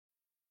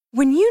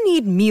When you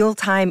need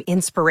mealtime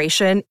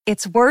inspiration,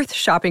 it's worth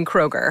shopping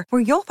Kroger,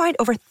 where you'll find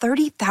over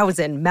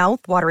 30,000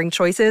 mouth-watering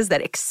choices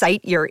that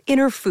excite your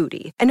inner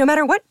foodie. And no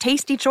matter what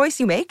tasty choice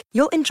you make,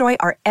 you'll enjoy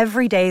our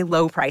everyday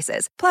low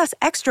prices, plus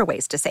extra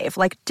ways to save,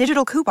 like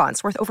digital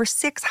coupons worth over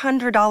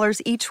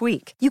 $600 each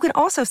week. You can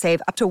also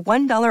save up to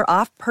 $1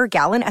 off per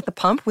gallon at the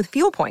pump with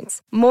fuel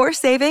points. More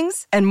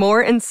savings and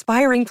more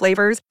inspiring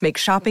flavors make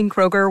shopping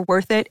Kroger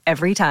worth it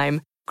every time.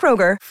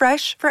 Kroger,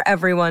 fresh for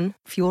everyone.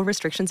 Fuel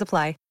restrictions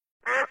apply.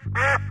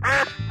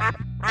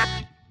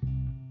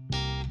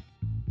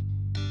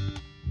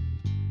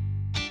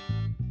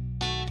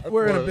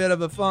 We're in a bit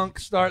of a funk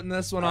starting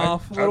this one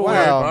off.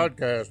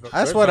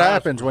 That's what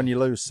happens when you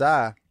lose Si.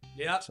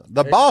 Yep.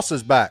 The boss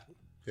is back.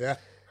 Yeah.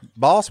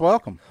 Boss,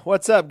 welcome.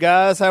 What's up,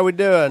 guys? How we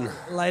doing?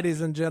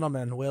 Ladies and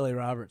gentlemen, Willie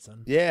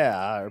Robertson.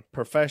 Yeah, a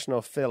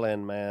professional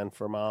fill-in man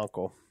for my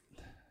uncle.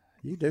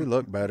 You do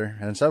look better,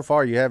 and so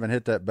far you haven't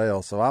hit that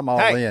bell, so I'm all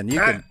in.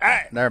 You can.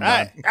 Never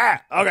mind.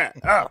 Okay.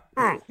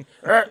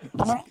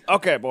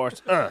 Okay,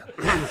 boys. Okay.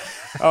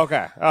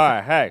 All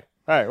right.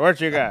 Hey, what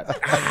you got?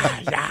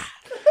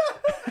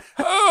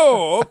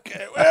 Oh,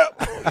 okay. Well,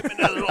 give me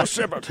another little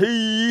sip of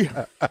tea.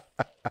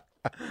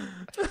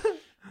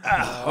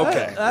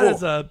 Okay. That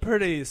is a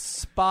pretty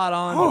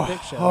spot-on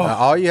depiction. Now,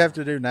 all you have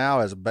to do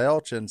now is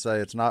belch and say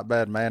it's not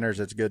bad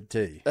manners, it's good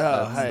tea.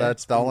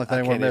 That's the only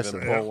thing we're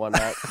missing. Pull one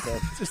out.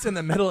 Just in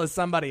the middle of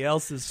somebody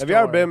else's story. Have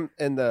you ever been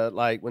in the,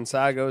 like, when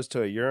Si goes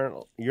to a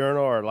urinal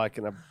or like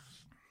in a,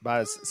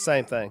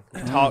 same thing.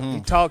 He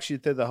talks you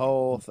through the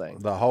whole thing.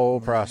 The whole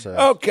process.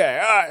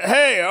 Okay, all right.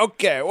 Hey,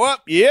 okay. Well,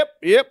 yep.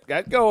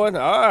 Got going.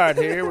 All right,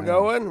 here we're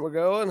going.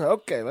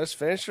 Okay, let's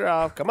finish her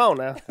off. Come on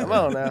now.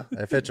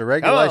 If it's a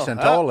regulation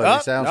toilet,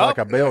 it sounds like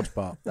a bilge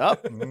pump.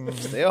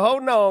 Still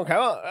holding on.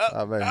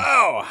 Come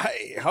on.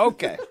 Hey,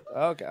 okay.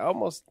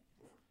 Almost.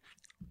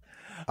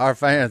 Our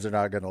fans are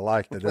not going to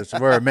like this.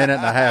 We're a minute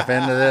and a half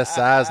into this.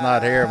 Si's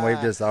not here, and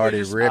we've just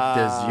already ripped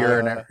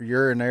his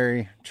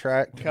urinary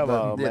tract. Come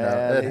on,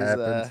 man. It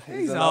happens.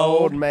 He's an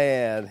old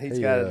man. He's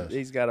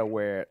got to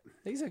wear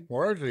it.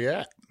 Where's he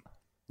at?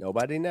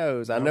 Nobody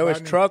knows. I know his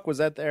truck was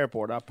at the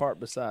airport. I parked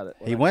beside it.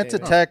 He went to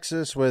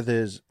Texas with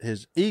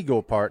his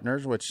Eagle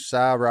partners, which Si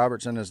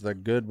Robertson is the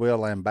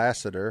goodwill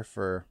ambassador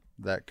for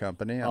that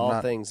company.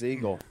 All things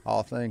Eagle.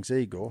 All things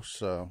Eagle.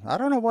 So I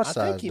don't know what Si's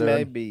I think he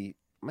doing.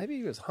 Maybe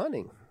he was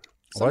hunting.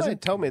 Somebody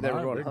told me they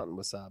were going hunting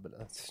with Si, but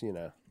that's,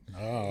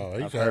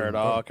 I've heard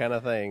all kind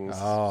of things.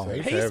 Oh,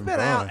 he's been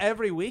out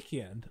every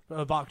weekend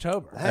of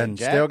October. And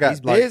Jack, still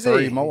got like busy.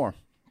 3 more.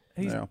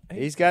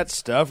 He's got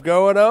stuff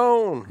going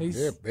on.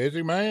 He's a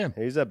busy man.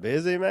 He's a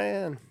busy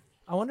man.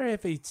 I wonder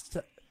if he's...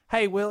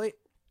 Hey, Willie,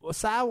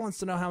 Si wants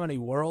to know how many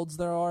worlds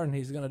there are, and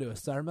he's going to do a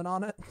sermon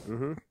on it.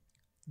 Mm-hmm.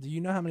 Do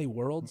you know how many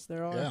worlds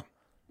there are? Yeah.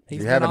 Do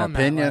you have an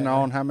opinion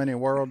on how many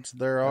worlds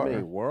there are? How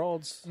many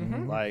worlds?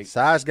 Mm-hmm. Like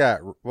Si's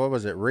got, what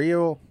was it,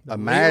 real,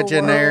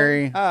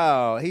 imaginary?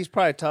 Oh, he's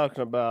probably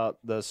talking about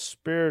the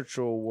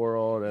spiritual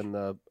world and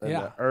the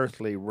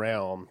earthly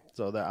realm.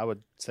 So that I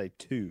would say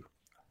 2.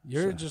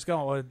 You're just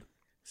going with...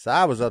 Si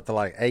was up to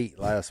like 8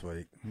 last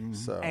week.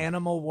 So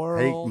animal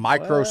world.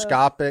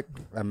 Microscopic,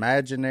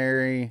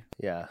 imaginary,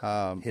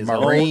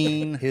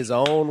 marine. His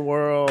own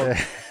world.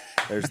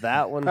 There's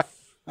that one.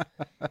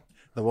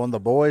 The one the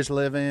boys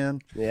live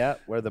in. Yeah,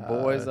 where the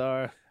boys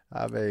are.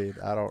 I mean,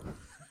 I don't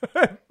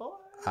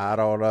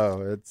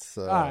know. It's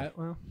all right.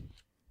 Well,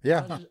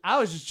 yeah. I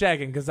was just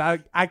checking because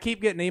I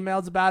keep getting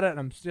emails about it, and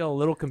I'm still a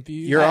little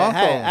confused. Your uncle.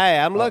 Hey,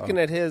 I'm looking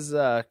at his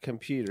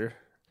computer.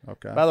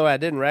 Okay. By the way, I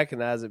didn't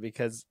recognize it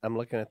because I'm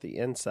looking at the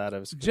inside of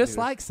his computer. Just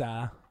like Si.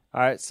 All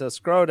right, so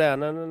scroll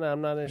down. No,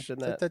 I'm not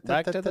interested in that.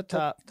 Back to the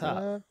top.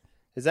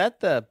 Is that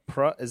the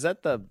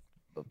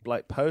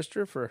like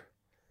poster for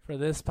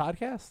this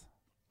podcast?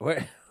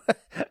 where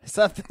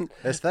something?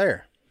 It's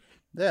there.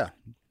 Yeah.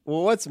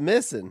 Well, what's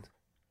missing?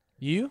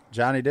 You?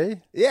 Johnny D?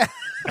 Yeah.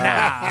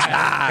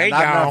 Not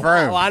enough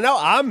room. Well, I know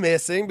I'm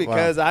missing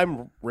because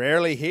I'm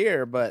rarely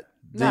here, but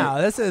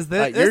no, this is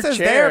like this your is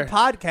chair. their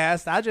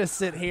podcast. I just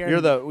sit here. You're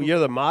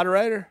the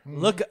moderator.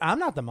 Look, I'm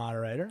not the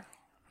moderator.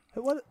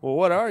 What? Well,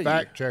 what are you?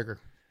 Fact checker.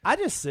 I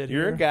just sit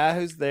here. You're a guy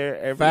who's there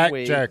every Fact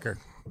week. checker.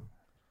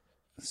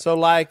 So,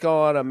 like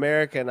on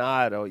American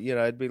Idol,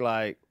 it'd be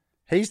like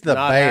he's the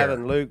not bear.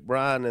 having Luke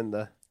Bryan in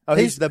the. Oh,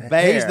 he's the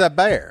bear. He's the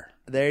bear.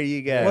 There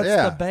you go. What's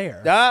Yeah. the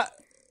bear?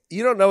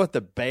 You don't know what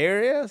the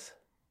bear is?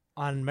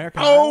 On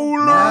American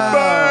Idol?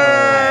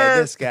 Hey,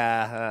 this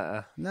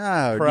guy,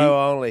 No.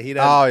 pro only. He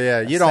doesn't. Oh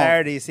yeah, you don't.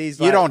 Saturdays, he's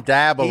you like, don't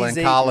dabble he's in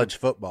eating- college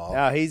football.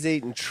 No, he's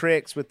eating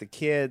tricks with the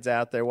kids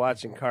out there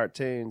watching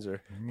cartoons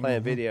or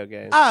playing video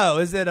games. Oh,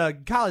 is it a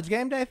college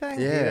game day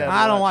thing? Yeah.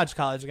 I don't watch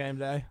college game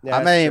day. Yeah,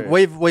 I that's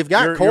mean, true. we've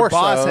got your Corso.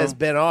 boss has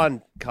been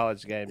on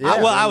college game day.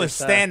 Well, I on was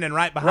your side. standing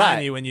right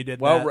behind you when you did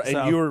that. And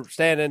so. you were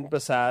standing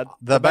beside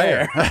the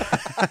bear.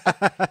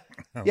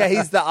 Yeah,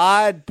 he's the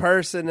odd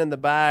person in the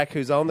back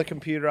who's on the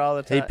computer all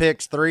the time. He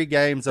picks 3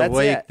 games a That's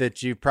week it.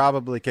 that you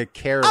probably could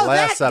care Oh,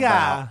 less that guy.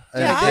 about.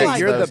 And Yeah, he I picks like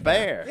you're those the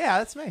bear. Yeah,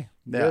 that's me.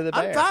 Yeah. You're the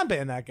bear. I'm fine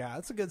being that guy.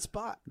 That's a good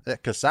spot.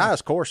 Because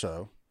Si's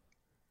Corso.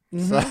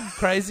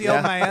 Crazy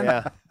old man.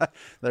 Yeah.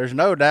 There's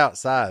no doubt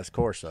size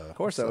Corso. Of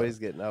course, he's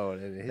getting old.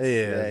 Isn't he?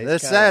 Yeah,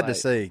 it's sad to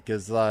see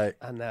because, like,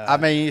 I know. I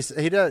mean,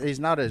 he's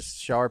not as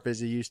sharp as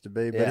he used to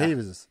be, but he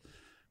was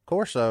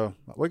Corso.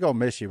 We're gonna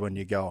miss you when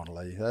you're gone,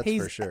 Lee. That's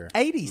He's for sure.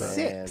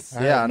 86.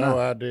 I have no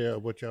idea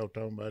what y'all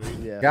talking about.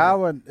 Yeah.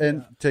 Guy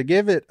and to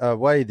give it a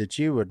way that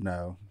you would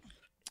know,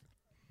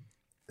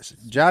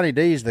 Johnny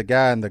D's the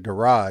guy in the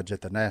garage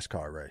at the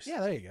NASCAR race.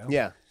 Yeah, there you go.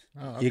 Yeah.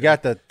 Oh, okay. You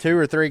got the 2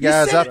 or 3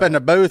 guys up in the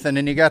booth, and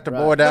then you got the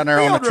boy down there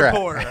on the Field track.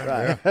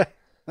 reporter. Right.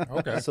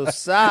 Okay. So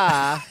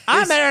Cy,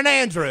 I'm Aaron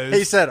Andrews.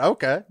 He said,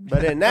 "Okay."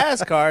 but in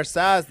NASCAR,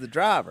 Cy's the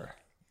driver.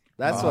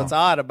 That's what's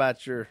odd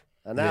about your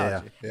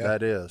analogy. Yeah.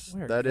 That is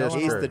We're that is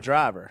going He's true. the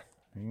driver.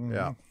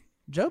 Yeah.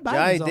 Joe Biden's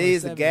Johnny only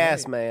D's the 78.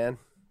 gas man.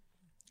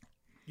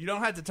 You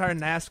don't have to turn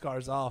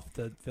NASCARs off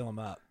to fill them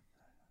up,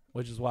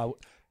 which is why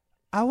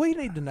we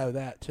need to know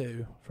that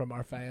too from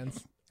our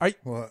fans.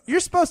 What?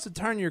 You're supposed to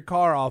turn your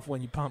car off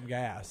when you pump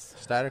gas.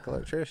 Static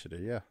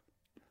electricity. Yeah.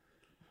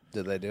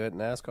 Did they do it in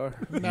NASCAR?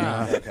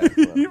 No. Okay,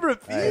 well, You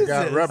refuse They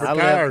got it. rubber I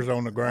live- tires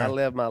on the I ground.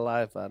 live my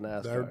life by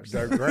NASCAR.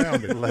 They're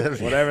grounded.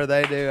 Whatever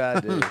they do, I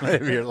do.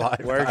 Live your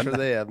life. Works for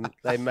them.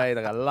 They made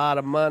a lot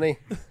of money,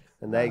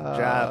 and they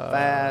drive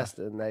fast,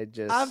 and they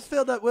just. I've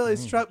filled up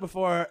Willie's truck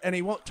before, and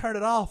he won't turn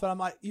it off. And I'm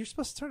like, "You're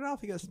supposed to turn it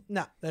off." He goes,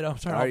 "No, they don't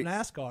turn off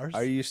NASCARs."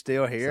 Are you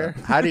still here?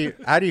 How do you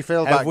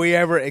feel Have about we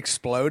ever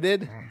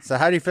exploded? So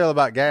how do you feel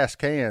about gas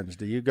cans?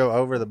 Do you go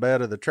over the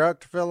bed of the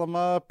truck to fill them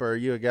up, or are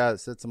you a guy that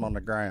sits them on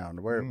the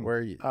ground? Where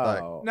are you?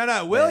 Like, Oh,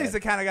 No. Willie's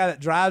the kind of guy that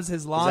drives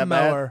his is that bad?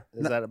 lawnmower.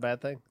 Is that a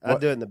bad thing? I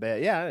do it in the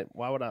bed. Yeah.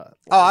 Why would I?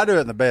 I do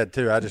it in the bed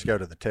too. I just go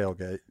to the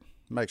tailgate.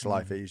 Makes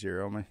life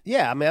easier on me.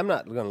 Yeah. I mean, I'm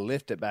not going to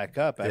lift it back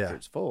up after Yeah.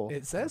 it's full.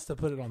 It says to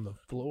put it on the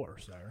floor,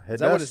 sir.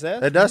 Is that what it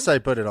says? It does say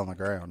put it on the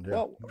ground.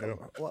 Yeah.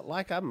 Well,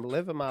 like I'm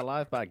living my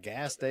life by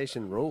gas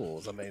station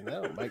rules. I mean, they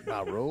don't make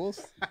my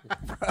rules.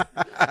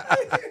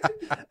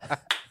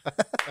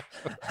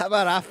 How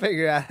about I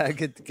figure out how to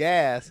get the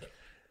gas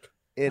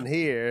in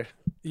here,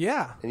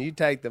 Yeah. and you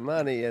take the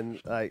money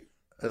and like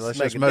Let's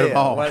make just a move deal.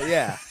 on. Well,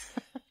 yeah.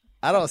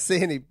 I don't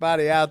see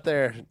anybody out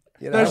there.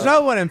 You know, There's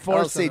no one I don't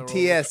enforcing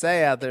see the rules.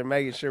 TSA out there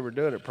making sure we're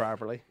doing it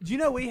properly. Do you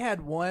know we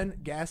had one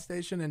gas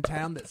station in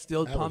town that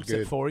still That was pumps it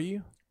good. for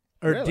you?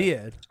 Or Really?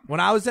 did. When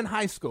I was in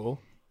high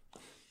school,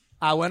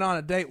 I went on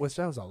a date with,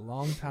 that was a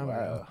long time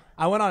ago.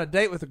 I went on a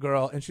date with a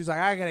girl, and she's like,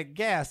 I got to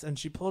gas. And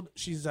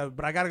she's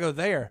but I got to go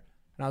there.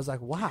 And I was like,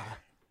 why?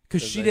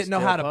 Because she they didn't know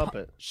still how to pump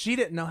pump it. She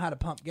didn't know how to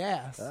pump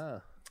gas.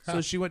 Ah.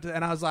 So she went to,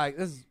 and I was like,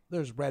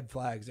 there's red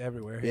flags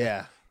everywhere here.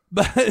 Yeah.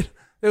 But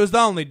it was the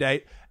only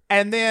date.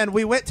 And then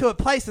we went to a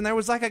place, and there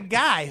was like a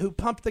guy who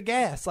pumped the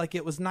gas like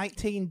it was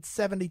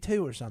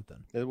 1972 or something.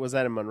 Was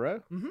that in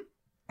Monroe?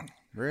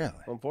 Really?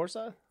 On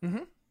Forsyth?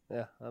 Mm-hmm.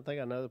 Yeah, I think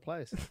I know the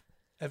place.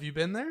 Have you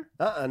been there?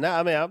 No,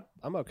 I mean,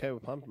 I'm okay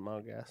with pumping my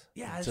own gas.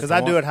 Yeah. It's Because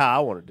I do it how I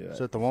want to do it. Is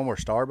it the one where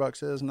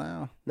Starbucks is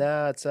now?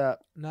 No, it's a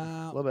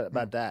no. little bit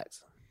about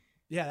Dax.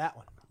 Yeah, that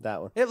one.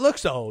 That one. It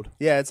looks old.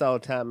 Yeah, it's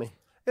old timey.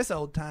 It's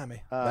old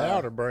timey. They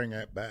ought to bring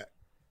that back.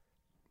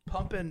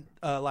 Pumping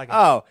like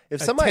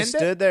If somebody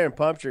attendant? stood there and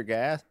pumped your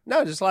gas,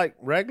 no, just like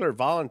regular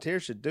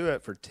volunteers should do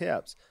it for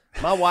tips.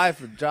 My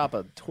wife would drop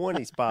a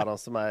 20 spot on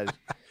somebody.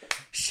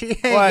 She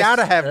ain't Well, got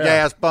to have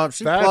gas pumps.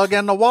 She plug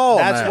in the wall.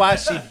 That's now. why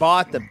she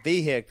bought the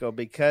vehicle,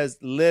 because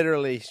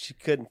literally she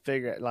couldn't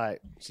figure it.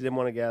 Like, she didn't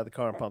want to get out of the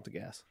car and pump the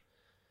gas.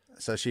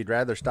 So she'd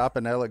rather stop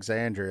in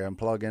Alexandria and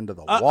plug into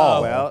the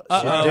wall. Well, she'd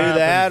What do happens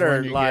that, or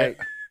when you like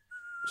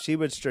she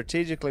would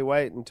strategically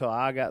wait until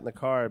I got in the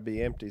car, it'd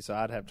be empty, so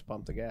I'd have to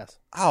pump the gas.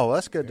 Oh,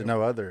 that's good to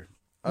know. Other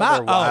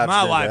My wives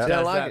do wife that. does.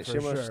 Don't like that it. for She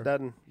almost sure.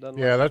 doesn't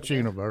Yeah, like that's it.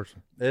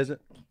 universal. Is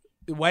it?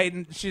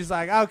 waiting. She's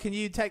like, "Oh, can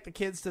you take the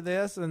kids to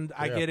this?" And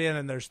I Yeah. get in,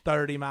 and there's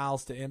 30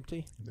 miles to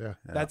empty. Yeah.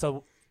 That's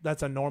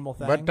a normal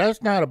thing. But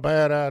that's not a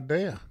bad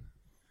idea.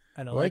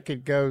 And We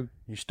could go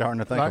You starting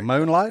to think Like- of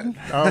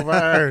moonlighting? over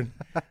there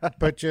and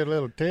put you a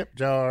little tip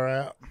jar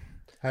out.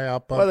 Hey, I'll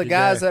pump Well, the your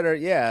guys gas. that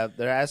are,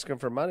 they're asking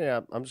for money.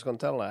 I'm just going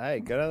to tell them, like, hey,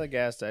 go down to the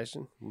gas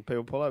station. When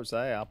people pull up and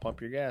say, hey, I'll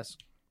pump your gas.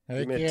 Give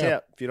Heck me a yeah.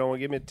 tip. If you don't want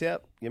to give me a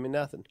tip, give me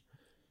nothing.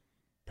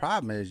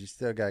 Problem is, you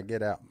still got to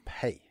get out and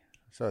pay.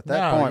 So at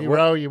that No, point, you what,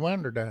 roll your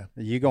window down.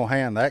 you gonna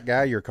hand that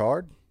guy your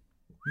card?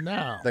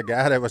 No. The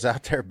guy that was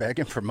out there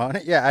begging for money?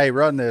 Yeah, hey,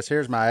 run this.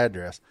 Here's my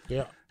address.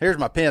 Yeah. Here's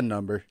my PIN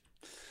number.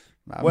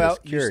 I'm Well,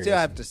 just you curious. still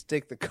have to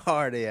stick the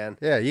card in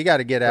Yeah, you got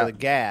to get for out the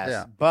gas,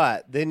 Yeah.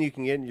 but then you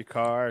can get in your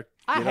car,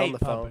 I get on hate the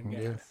pumping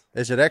phone. gas.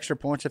 Is it extra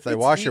points if they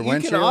It's- wash your you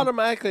windshield? can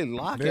automatically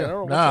lock it. I Yeah.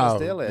 don't know what No.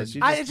 the deal is.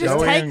 You It just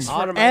go takes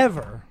in-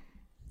 forever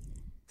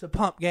to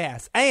pump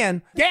gas,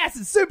 and gas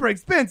is super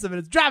expensive, and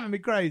it's driving me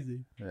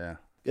crazy. Yeah.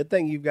 Good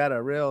thing you've got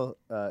a real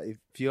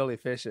fuel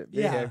efficient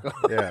Yeah. vehicle.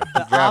 Yeah.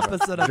 The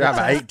opposite of drive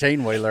a an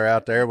 18-wheeler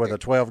out there with a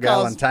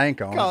 12-gallon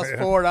tank on Costs it.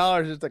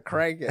 $4 just to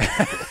crank it.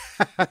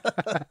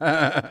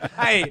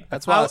 Hey,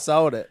 That's why I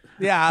sold it.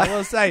 yeah, I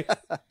will say,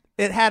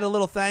 it had a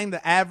little thing.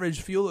 The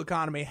average fuel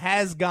economy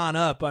has gone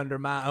up under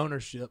my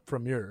ownership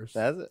from yours.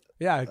 Has it?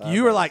 Yeah,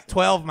 you were like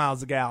 12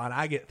 miles a gallon.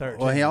 I get 13.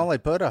 Well, he only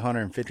put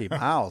 150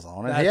 miles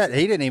on it.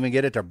 He didn't even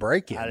get it to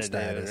break-in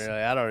status.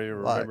 I don't even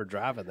remember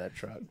driving that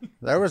truck.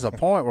 There was a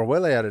point where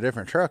Willie had a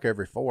different truck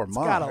every 4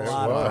 months. Got a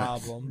lot of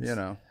problems. You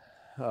know.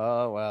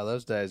 Oh, wow,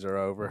 those days are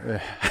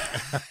over.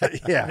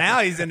 Yeah.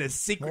 Now he's in his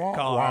secret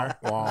car.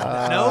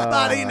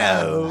 Nobody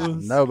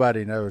knows.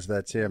 Nobody knows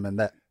that's him, and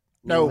that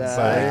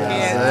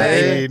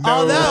Nobody.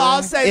 Although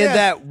I'll say In this.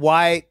 that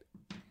white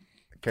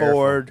Careful.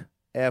 Ford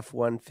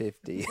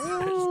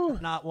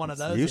F-150. Not one of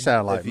those. You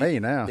sound like me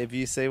now. If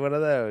you see one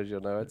of those, you'll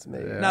know it's me.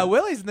 Yeah. No,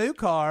 Willie's new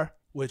car,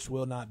 which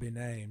will not be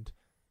named.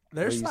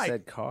 There's Well, you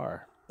said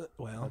car.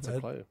 well, That's a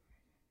clue.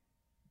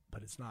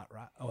 but it's not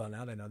right. Oh, well,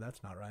 now they know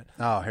that's not right.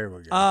 Oh, here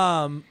we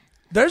go.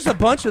 There's a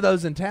bunch of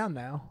those in town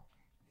now.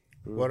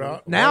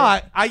 Now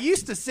I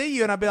used to see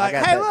you and I'd be like, I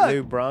got hey, that look.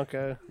 new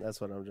Bronco.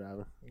 That's what I'm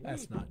driving.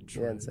 That's not You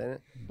true. hadn't seen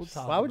it? We'll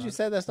talk Why would about you it.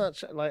 say that's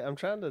not like I'm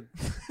trying to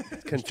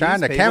confuse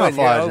Trying to people,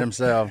 camouflage and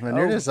himself, and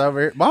you're just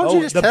over here. Why don't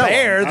you just the tell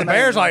bear? him? The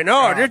bear's like, no,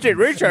 I just did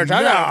research.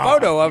 I got a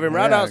photo of him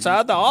right Yeah.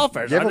 outside the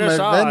office. Give I him just his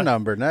saw VIN it.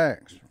 number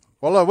next.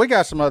 Well, look, we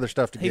got some other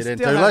stuff to He get still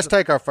into. has Let's a-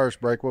 take our first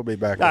break. We'll be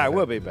back. All right, with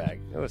we'll that. be back.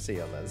 We'll see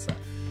you on the other side.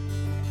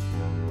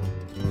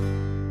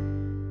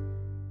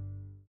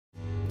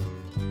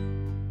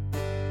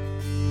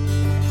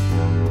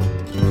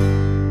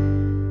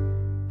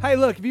 Hey,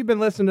 look, if you've been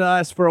listening to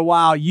us for a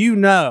while, you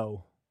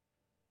know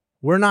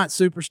we're not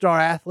superstar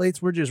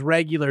athletes. We're just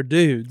regular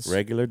dudes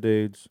Regular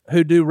dudes.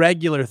 who do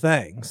regular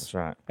things. That's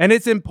right. And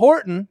it's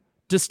important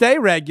to stay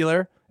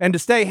regular and to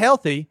stay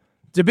healthy,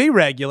 to be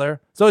regular.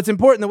 So it's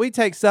important that we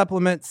take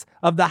supplements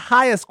of the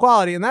highest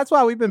quality. And that's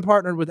why we've been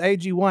partnered with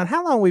AG1.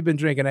 How long have we been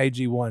drinking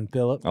AG1,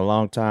 Philip? A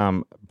long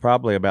time,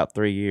 probably about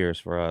 3 years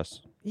for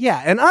us.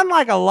 Yeah, and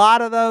unlike a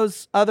lot of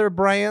those other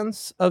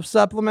brands of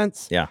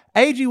supplements, Yeah.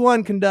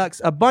 AG1 conducts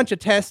a bunch of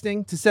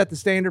testing to set the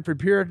standard for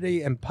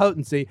purity and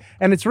potency,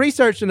 and it's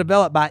researched and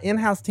developed by an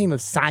in-house team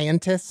of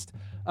scientists,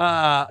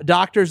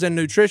 doctors, and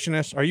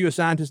nutritionists. Are you a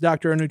scientist,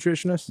 doctor, or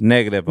nutritionist?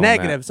 Negative on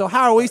Negative. So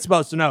how are we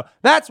supposed to know?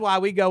 That's why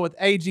we go with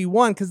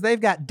AG1, because they've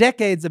got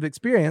decades of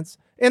experience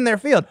in their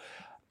field.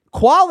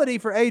 Quality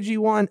for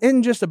AG1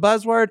 isn't just a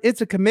buzzword. It's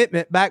a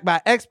commitment backed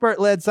by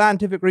expert-led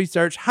scientific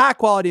research,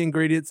 high-quality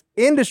ingredients,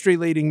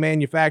 industry-leading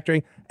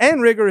manufacturing,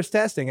 and rigorous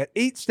testing. At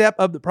each step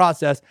of the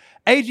process,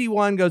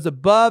 AG1 goes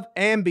above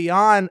and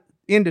beyond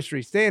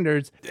industry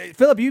standards.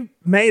 Philip, you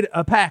made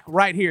a pack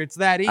right here. It's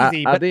that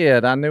easy. I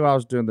did. I knew I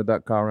was doing the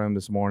duck call room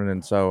this morning,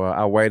 and so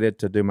I waited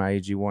to do my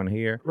AG1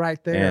 here.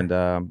 Right there.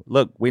 And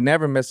look, we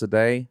never miss a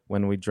day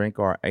when we drink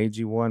our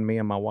AG1, me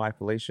and my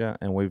wife, Alicia,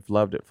 and we've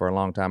loved it for a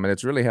long time, and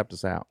it's really helped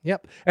us out.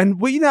 Yep. And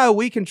we know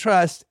we can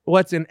trust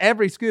what's in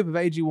every scoop of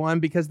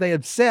AG1 because they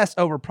obsess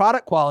over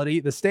product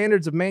quality, the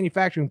standards of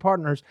manufacturing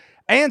partners,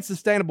 and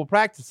sustainable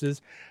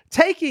practices.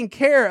 Taking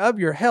care of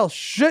your health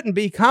shouldn't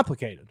be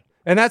complicated.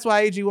 And that's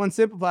why AG1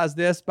 simplifies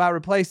this by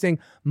replacing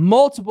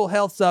multiple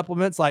health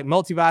supplements like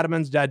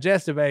multivitamins,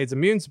 digestive aids,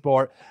 immune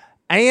support,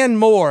 and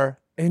more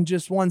in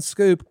just one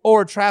scoop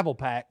or travel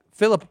pack.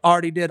 Philip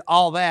already did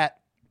all that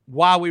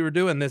while we were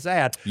doing this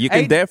ad. You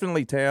can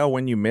definitely tell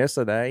when you miss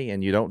a day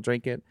and you don't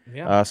drink it.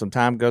 Yeah. Some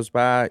time goes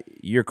by,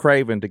 you're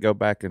craving to go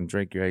back and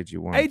drink your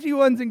AG1.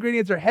 AG1's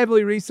ingredients are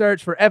heavily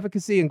researched for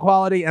efficacy and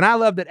quality, and I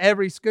love that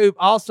every scoop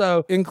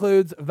also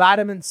includes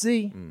vitamin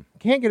C.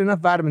 Can't get enough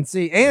vitamin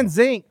C and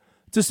zinc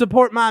to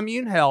support my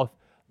immune health.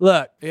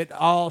 Look, it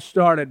all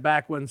started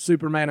back when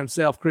Superman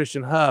himself,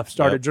 Christian Huff,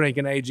 started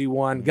drinking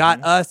AG1,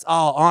 got us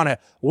all on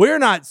it. We're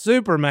not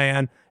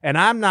Superman, and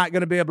I'm not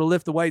going to be able to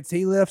lift the weights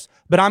he lifts,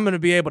 but I'm going to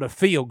be able to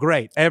feel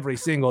great every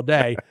single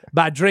day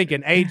by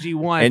drinking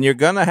AG1. And you're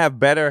going to have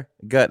better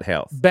gut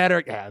health.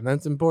 Better. Yeah,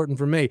 that's important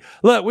for me.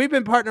 Look, we've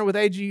been partnered with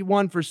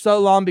AG1 for so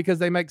long because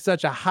they make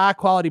such a high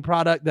quality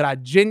product that I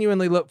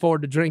genuinely look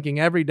forward to drinking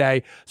every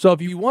day. So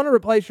if you want to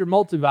replace your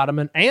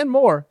multivitamin and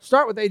more,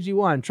 start with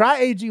AG1.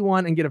 Try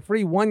AG1 and get a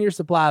free 1-year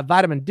supply of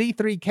vitamin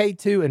D3,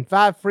 K2, and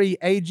 5 free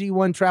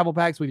AG1 travel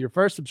packs with your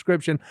first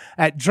subscription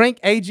at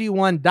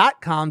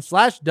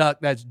drinkag1.com/duck.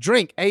 That's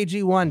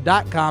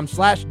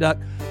drinkag1.com/duck.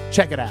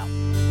 Check it out.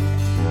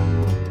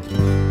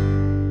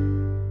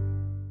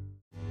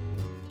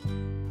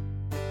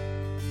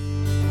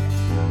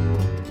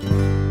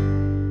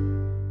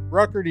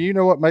 Rucker, do you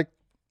know what make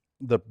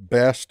the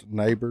best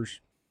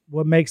neighbors?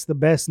 What makes the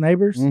best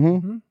neighbors?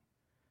 Mm-hmm.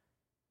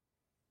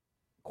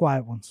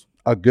 Quiet ones.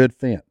 A good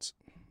fence.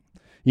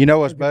 You know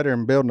what's better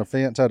than building a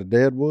fence out of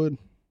dead wood?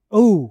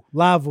 Ooh,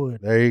 live wood.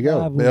 There you go.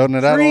 Live wood. Building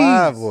it out of Trees.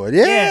 live wood.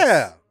 Yeah.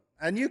 Yes.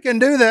 And you can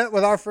do that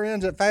with our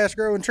friends at Fast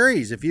Growing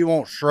Trees. If you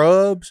want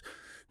shrubs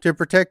to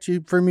protect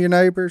you from your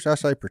neighbors, I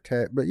say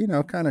protect, but,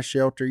 kind of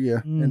shelter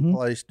you in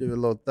place, do a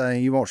little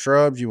thing. You want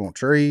shrubs, you want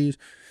trees,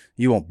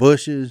 you want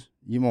bushes,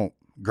 you want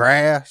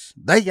grass.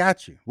 They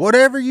got you.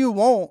 Whatever you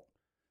want,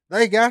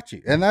 they got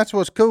you. And that's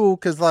what's cool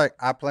because, I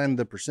planted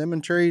the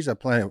persimmon trees. I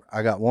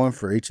got one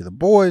for each of the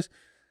boys.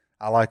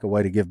 I like a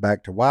way to give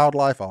back to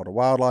wildlife. All the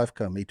wildlife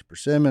come eat the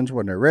persimmons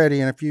when they're ready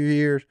in a few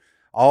years.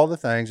 all the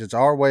things. It's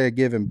our way of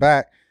giving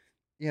back,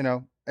 you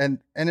know, and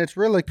it's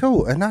really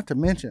cool. And not to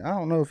mention, I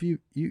don't know if you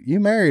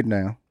married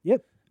now.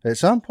 Yep. At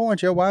some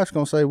point, your wife's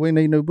going to say, we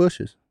need new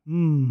bushes.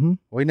 Mm-hmm.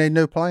 We need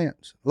new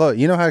plants. Look,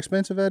 you know how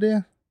expensive that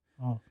is?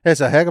 Oh.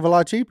 It's a heck of a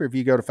lot cheaper if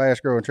you go to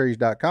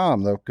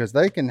fastgrowingtrees.com, though, because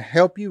they can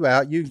help you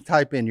out. You can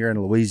type in you're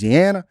in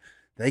Louisiana.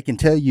 They can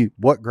tell you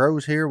what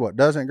grows here, what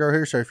doesn't grow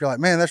here. So if you're like,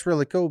 man, that's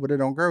really cool, but it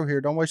don't grow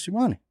here, don't waste your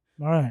money.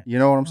 All right. You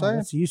know what I'm saying?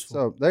 That's useful.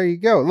 So there you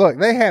go. Look,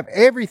 they have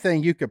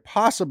everything you could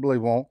possibly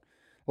want,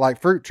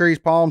 like fruit trees,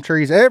 palm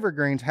trees,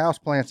 evergreens,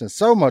 houseplants, and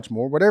so much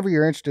more. Whatever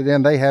you're interested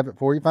in, they have it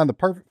for you. Find the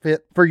perfect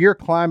fit for your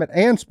climate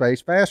and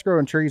space. Fast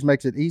Growing Trees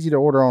makes it easy to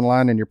order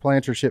online, and your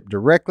plants are shipped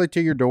directly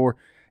to your door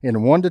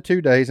in 1 to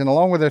 2 days. And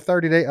along with their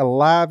 30-day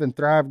Alive and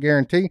Thrive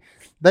guarantee,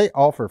 they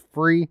offer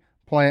free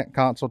plant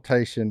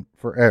consultation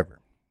forever.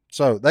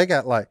 So they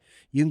got like,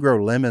 you can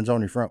grow lemons on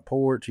your front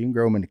porch. You can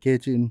grow them in the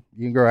kitchen.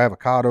 You can grow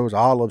avocados,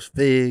 olives,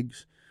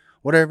 figs,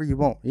 whatever you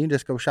want. You can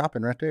just go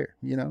shopping right there.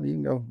 You know, you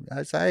can go,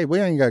 I say, hey, we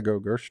ain't got to go to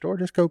the grocery store.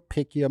 Just go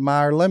pick you a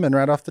Meyer lemon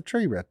right off the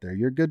tree right there.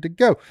 You're good to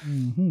go.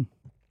 Mm-hmm.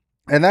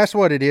 And that's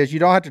what it is. You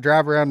don't have to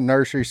drive around the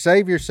nursery.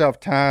 Save yourself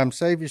time.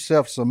 Save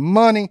yourself some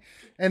money.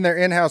 And their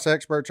in-house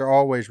experts are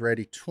always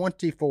ready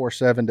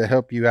 24/7 to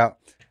help you out.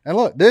 And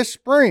look, this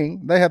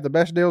spring, they have the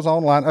best deals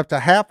online, up to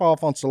half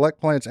off on select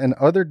plants and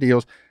other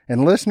deals.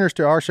 And listeners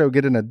to our show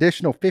get an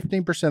additional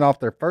 15% off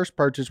their first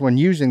purchase when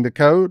using the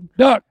code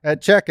Duck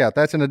at checkout.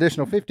 That's an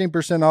additional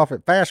 15% off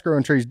at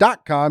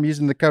fastgrowingtrees.com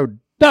using the code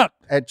Duck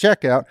at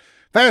checkout.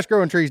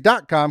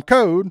 Fastgrowingtrees.com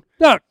code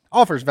Duck.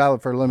 Offers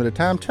valid for a limited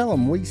time. Tell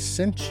them we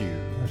sent you.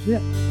 That's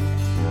it.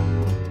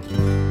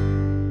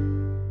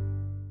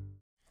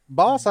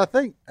 Boss, I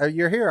think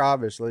you're here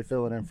obviously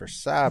filling in for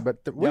Si, but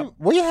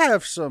we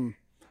have some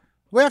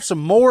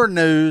more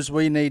news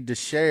we need to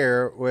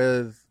share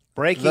with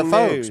Breaking the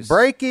folks. news.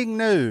 Breaking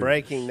news.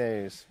 Breaking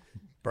news.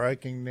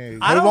 Breaking news.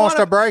 Who wants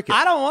to break it?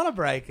 I don't want to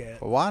break it.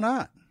 Well, why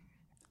not?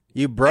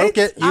 You broke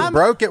it. You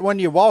broke it when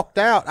you walked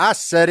out. I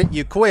said it.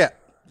 You quit.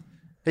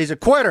 He's a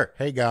quitter.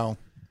 He gone.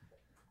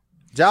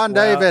 John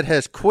David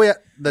has quit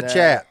the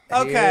chat.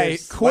 Okay,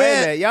 Wait a quit.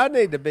 minute. Y'all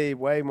need to be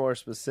way more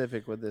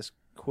specific with this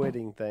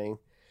quitting thing.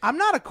 I'm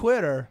not a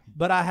quitter,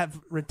 but I have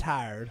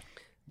retired.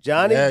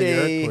 Johnny Yeah, you're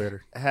a D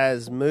quitter.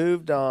 has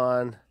moved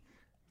on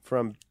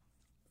from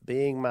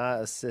being my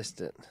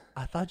assistant.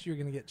 I thought you were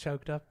going to get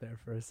choked up there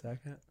for a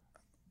second.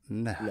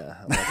 No. No,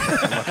 I'm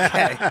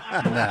okay.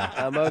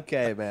 I'm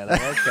okay, man.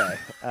 I'm okay.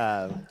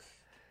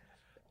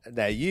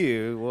 Now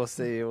we'll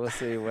see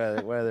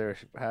whether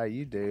how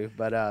you do.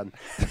 But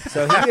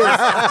so he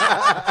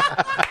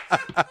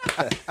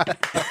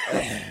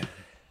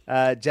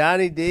is.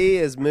 Johnny D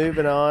is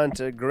moving on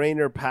to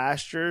greener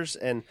pastures,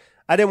 and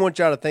I didn't want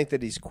y'all to think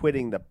that he's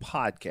quitting the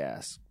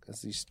podcast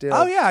because he's still.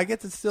 Oh yeah, I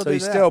get to still So do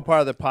he's that. still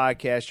part of the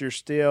podcast. You're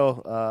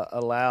still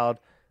allowed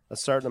a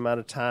certain amount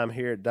of time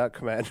here at Duck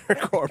Commander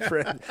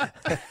Corporate.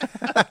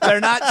 They're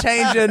not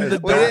changing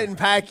the We didn't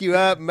pack you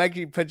up and make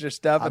you put your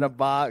stuff in a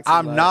box.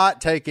 I'm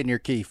not taking your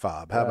key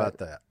fob. How about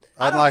that?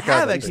 I don't Unlike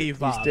have a others. key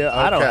fob.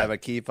 I don't Okay. have a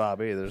key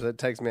fob either. So it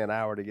takes me an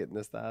hour to get in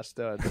this. I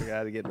still have to figure out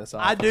how to get in this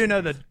office. I do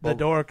know the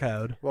door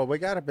code. Well, we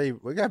gotta be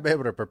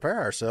able to prepare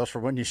ourselves for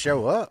when you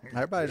show up.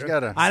 Everybody's got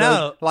to. I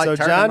know. So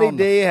turning Johnny on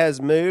D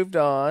has moved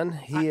on.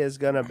 He is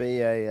going to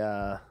be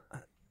a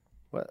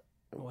what?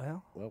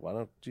 Well, Why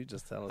don't you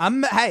just tell us?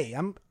 I'm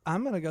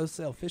gonna go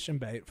sell fishing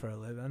bait for a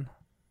living.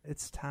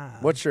 It's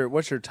time. What's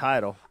your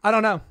title? I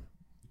don't know.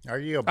 Are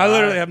you a buyer? I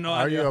literally have no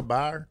Are idea. you a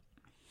buyer?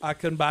 I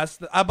couldn't buy.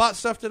 I bought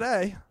stuff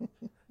today.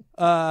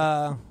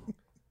 And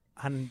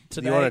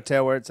today, Do you want to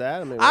tell where it's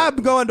at? I mean, I'm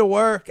going to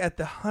work at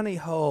the Honey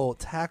Hole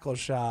Tackle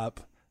Shop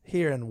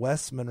here in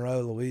West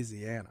Monroe,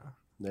 Louisiana.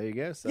 there you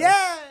go. So.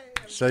 Yay!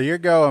 So you're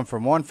going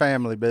from one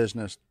family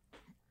business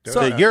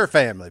So- to your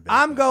family business.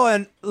 I'm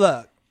going.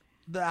 Look,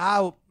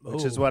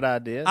 Which is what I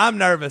did. I'm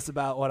nervous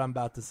about what I'm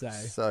about to say.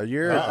 So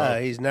you're.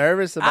 He's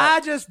nervous about. I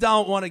just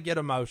don't want to get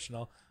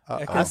emotional.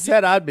 I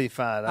said I'd be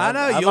fine. I know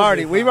I've you'll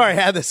already. be We've fine. already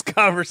had this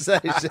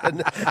conversation.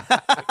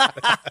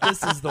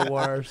 This is the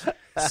worst.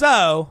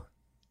 So,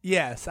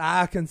 yes,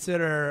 I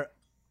consider.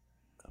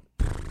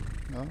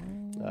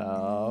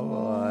 Oh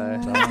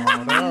boy.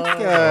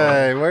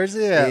 Okay, where's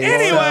he at?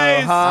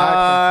 Anyways,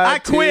 I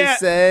To quit.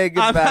 say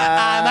goodbye.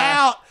 I'm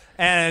out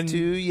and To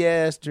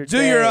yesterday.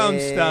 do your own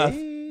stuff.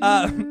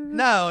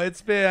 No,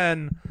 it's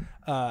been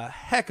a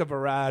heck of a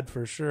ride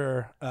for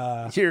sure.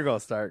 You're gonna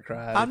start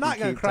crying. I'm if not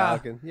you going to keep cry.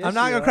 talking. Yes, I'm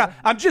not you going to are. cry.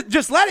 I'm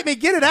just letting me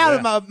get it out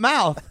of my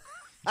mouth.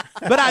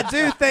 But I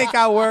do think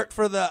I worked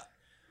for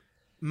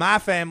my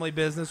family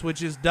business,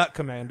 which is Duck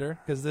Commander,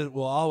 because it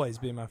will always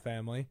be my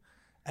family.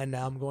 And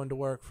now I'm going to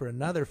work for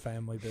another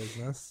family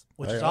business,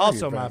 which They is are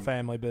also your my family.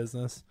 family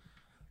business.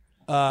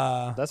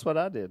 That's what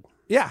I did.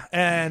 Yeah,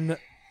 and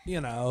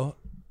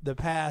the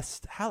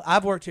past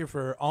I've worked here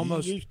for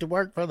almost You used to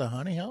work for the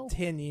Honey Hole?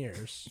 10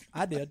 years.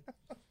 I did.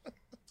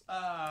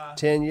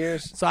 10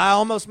 years. So I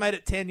almost made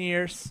it 10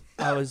 years.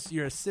 I was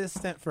your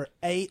assistant for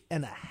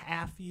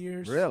 8.5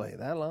 years. Really?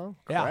 That long?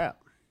 Yeah. Crap.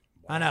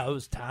 I know it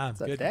was time.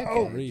 It's a Good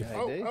decade. grief.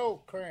 JD.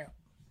 Oh, crap.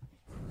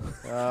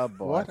 Oh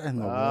boy. What in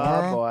the Oh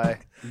world? boy.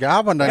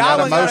 Goblin done got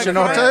Goblin got a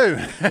emotional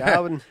cramp. too.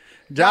 Goblin.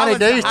 Johnny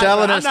D's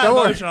telling his I'm not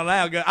story. emotional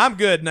now. I'm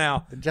good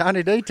now.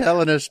 Johnny D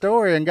telling his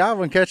story, and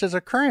Goblin catches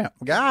a cramp.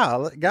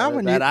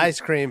 Goblin, That ice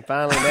cream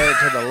finally made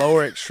it to the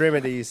lower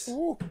extremities.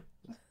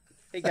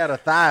 he got a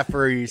thigh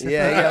freeze.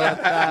 Yeah, he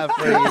got a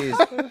thigh freeze.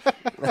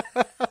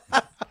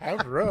 That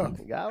was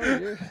rough.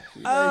 Goblin,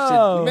 you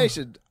Oh. may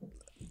should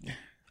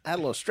add a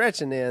little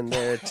stretching in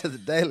there to the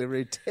daily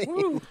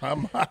routine. I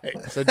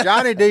might. So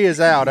Johnny D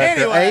is out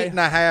after Anyway.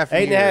 8.5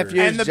 years. 8.5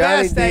 years. And the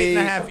Johnny best D.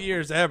 8.5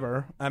 years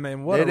ever. I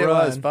mean, what It a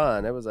run. was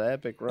fun. It was an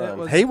epic run. It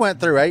was- He went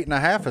through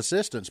 8.5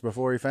 assistants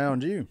before he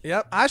found you.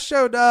 Yep. I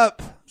showed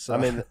up. So I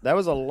mean, that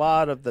was a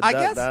lot of the I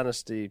Duck guess-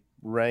 Dynasty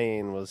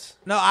reign was.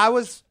 No, I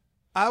was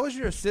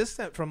your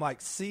assistant from like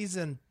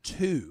season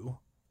 2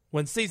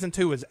 when season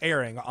 2 was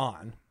airing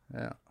on.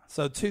 yeah.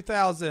 So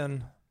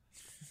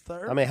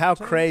 2013. I mean, how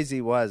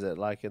crazy was it?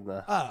 Like in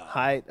the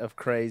height of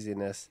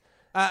craziness,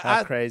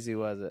 how crazy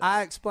was it?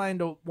 I explained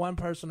to one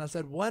person, I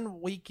said,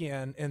 one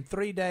weekend in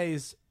 3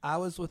 days, I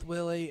was with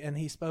Willie and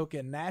he spoke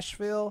in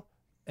Nashville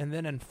and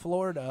then in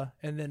Florida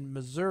and then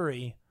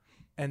Missouri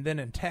and then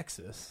in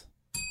Texas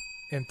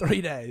in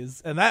 3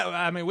 days. And that,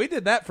 I mean, we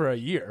did that for a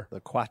year. The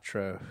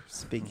Quattro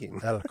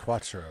speaking. El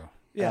Quattro.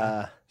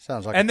 Yeah.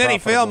 Sounds like and a then he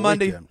profitable filmed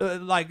Monday,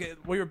 weekend. like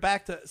we were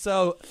back to,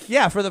 so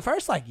yeah, for the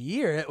first like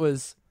year, it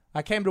was,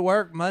 I came to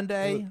work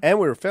Monday. And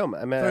we were filming.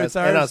 I mean, Through and I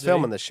was Thursday.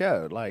 filming the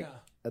show like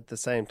at the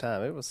same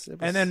time. It was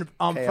And then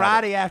on chaotic.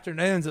 Friday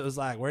afternoons, it was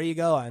like, where are you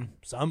going?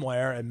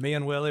 Somewhere. And me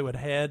and Willie would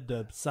head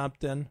to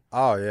something.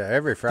 Oh, yeah.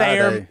 Every Friday.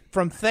 Thayer,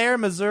 from Thayer,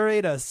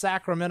 Missouri to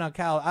Sacramento,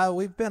 California.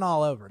 We've been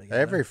all over together.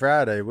 Every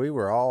Friday, we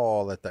were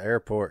all at the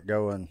airport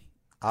going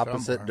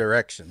opposite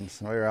directions.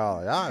 We were all,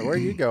 all right, where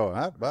you going?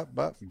 Up,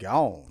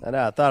 gone. I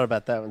know. I thought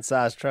about that when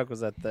Si's truck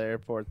was at the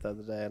airport the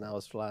other day, and I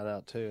was flying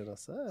out too. And I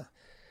said,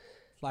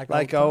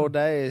 like old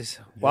days.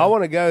 Well, I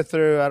want to go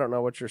through. I don't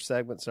know what your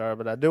segments are,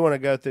 but I do want to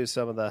go through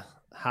some of the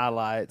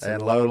highlights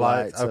and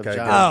lowlights of Okay,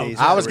 Johnny good. D's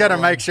I was going to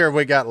career. make sure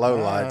we got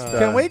lowlights done.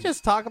 Can we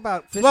just talk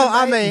about fishing Well,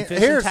 I bait mean, and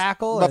fishing here's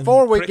tackle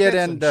before and we get crickets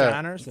and into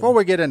shiners before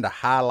we get into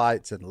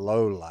highlights and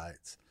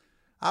lowlights.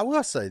 I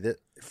will say that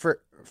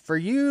for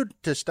you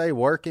to stay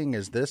working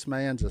as this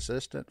man's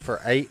assistant for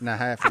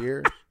 8.5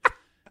 years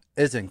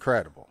is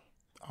incredible.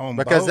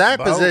 Because that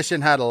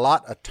position had a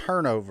lot of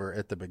turnover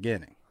at the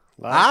beginning.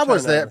 I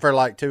was there for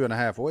like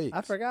 2.5 weeks.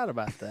 I forgot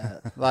about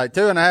that. Like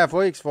 2.5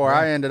 weeks before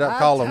I ended up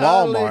calling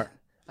Walmart.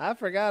 I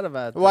forgot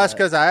about that. Well, that's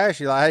because I asked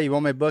you, like, hey, you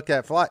want me to book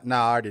that flight? No,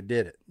 I already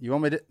did it. You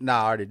want me to? No,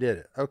 I already did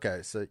it. Okay,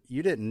 so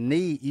you didn't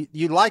need,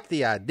 you like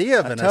the idea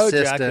of an I told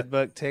assistant. you I could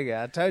book ticket.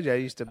 I told you I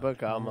used to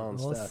book all my own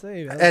Let's stuff.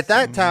 see. At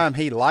that time,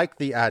 he liked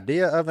the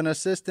idea of an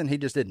assistant. He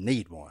just didn't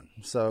need one.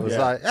 So it was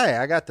like, hey,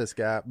 I got this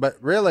guy. But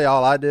really,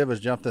 all I did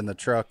was jumped in the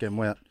truck and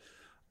went.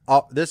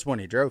 This is when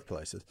he drove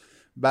places.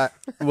 But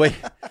we,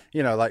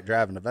 like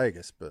driving to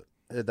Vegas. But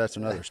that's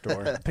another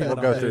story. We'll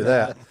go through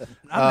that.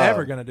 I'm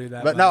never going to do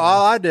that. But no,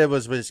 all I did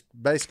was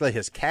basically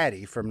his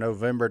caddy from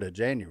November to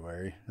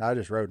January. I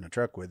just rode in a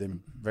truck with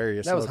him,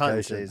 various That was hunting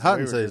locations. season.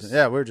 Hunting We were season. just-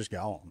 Yeah, we were just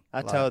gone.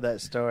 I told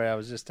that story. I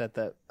was just at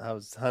that. I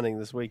was hunting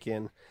this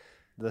weekend.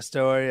 The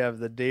story of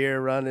the deer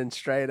running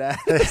straight at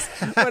us.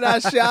 When I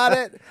shot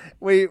it,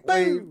 we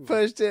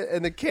pushed it,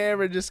 and the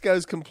camera just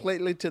goes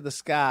completely to the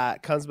sky.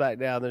 It comes back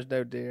down. There's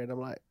no deer, and I'm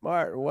like,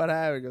 Martin, what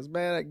happened? He goes,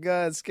 man, that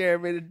gun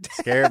scared me to death.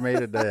 Scared me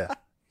to death.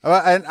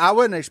 Well, and I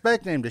wasn't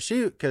expecting him to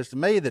shoot because to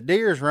me the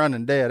deer's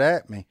running dead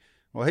at me.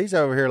 Well, he's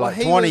over here like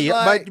he 20,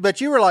 was like-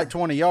 but you were like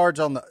 20 yards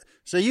on the.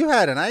 So you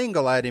had an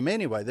angle at him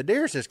anyway. The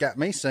deer's just got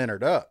me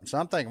centered up. So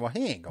I'm thinking, well,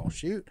 he ain't gonna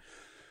shoot.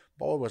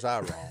 Boy, was I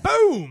wrong.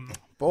 Boom.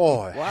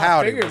 Boy, Well, I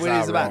howdy figured was when I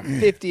he's about wrong.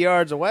 50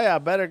 yards away, I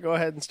better go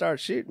ahead and start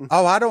shooting.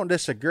 Oh, I don't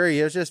disagree.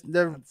 It was just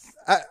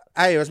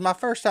hey, it was my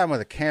first time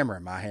with a camera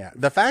in my hand.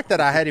 The fact that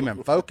I had him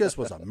in focus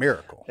was a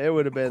miracle. It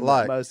would have been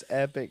Like- the most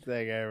epic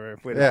thing ever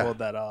if we'd Yeah. pulled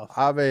that off.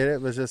 I mean,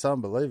 it was just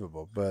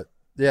unbelievable. But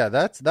yeah,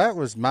 that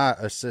was my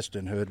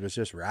assistanthood, was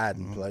just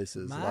riding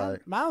places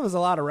Mine was a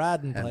lot of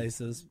riding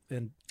places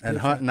and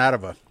hunting out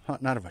of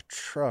a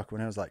truck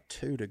when it was like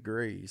 2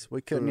 degrees.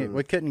 We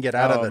couldn't get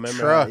out of the remember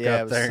truck that? Yeah, up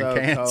it was there so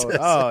in Kansas. cold.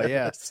 Oh, It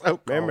yeah. was so cold.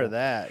 Remember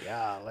that?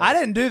 Golly. I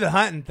didn't do the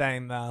hunting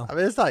thing though. I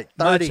mean, it's like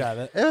Much 30. of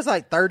it. It was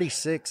like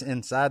 36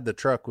 inside the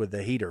truck with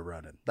the heater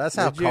running. That's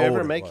how Did you cold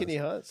ever it make was. any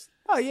hunts?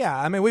 Oh yeah,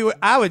 I mean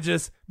I would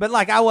just, but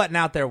like I wasn't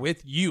out there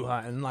with you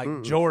hunting.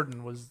 Like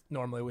Jordan was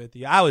normally with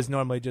you. I was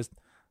normally just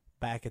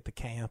back at the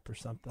camp or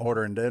something.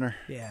 Ordering dinner,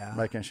 Yeah,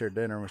 making sure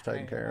dinner was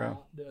taken care of.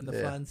 doing the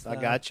Yeah. fun stuff. I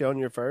got you on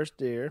your first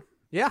deer,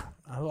 Yeah.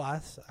 Oh,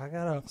 I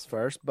got a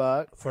first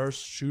buck.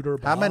 first shooter.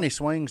 How buck. many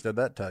swings did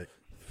that take?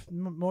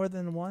 More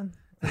than one.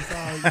 That's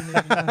all you need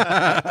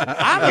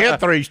to know. He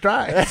had 3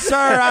 strikes. Sir,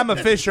 I'm a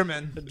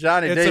fisherman.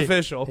 Johnny It's D.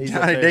 official. He's a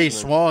Johnny D fisherman.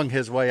 swung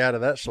his way out of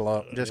that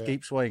slump. Just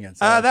keep swinging.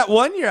 So. That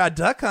one year I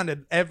duck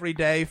hunted every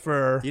day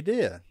for You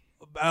did.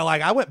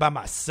 I went by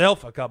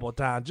myself a couple of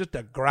times just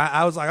to grind.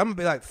 I was like, I'm gonna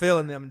be like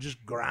feeling them and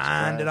just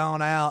grind it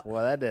on out.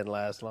 Well, that didn't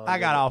last long. I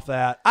got off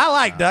that. I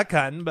like duck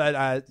hunting,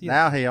 but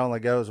now he only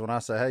goes when I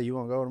say, "Hey, you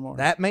want to go tomorrow?"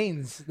 that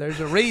means there's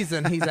a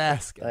reason he's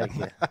asking. Thank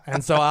you.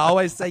 And so I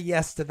always say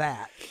yes to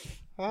that.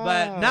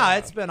 But no,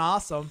 it's been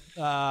awesome.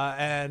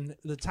 And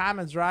the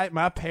timing's right.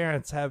 My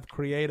parents have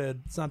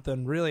created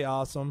something really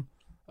awesome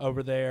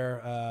over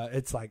there.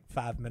 It's like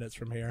 5 minutes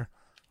from here.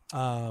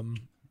 And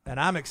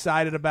I'm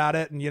excited about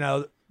it.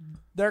 And,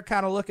 they're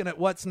kind of looking at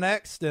what's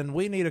next, and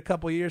we need a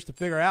couple years to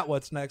figure out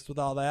what's next with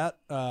all that.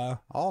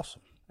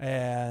 Awesome.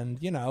 And,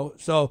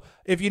 so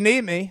if you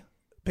need me,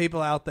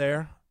 people out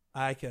there,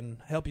 I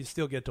can help you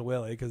still get to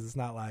Willie because it's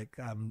not like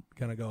I'm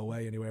going to go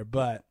away anywhere.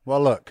 But well,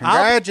 look,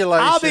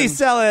 congratulations. I'll be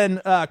selling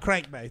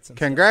crankbaits. And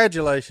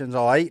congratulations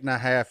on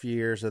 8.5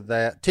 years of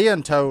that.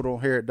 10 total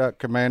here at Duck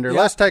Commander. Yep.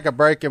 Let's take a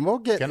break and we'll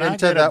get Can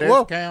into I get that. A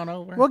discount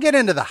over? We'll get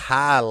into the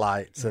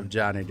highlights of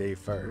Johnny D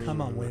first.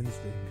 Come on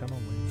Wednesday.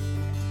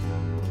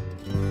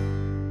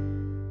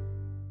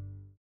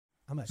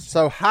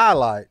 So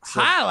highlights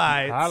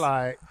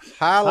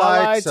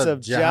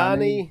of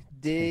Johnny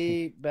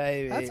D,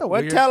 baby.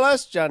 Tell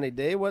us, Johnny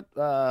D. What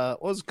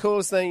was the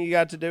coolest thing you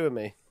got to do with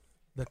me?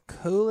 The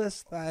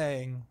coolest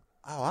thing.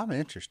 Oh, I'm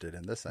interested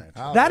in this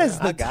answer. That is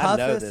the toughest. I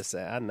know this.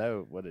 I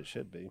know what it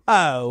should be.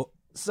 Oh,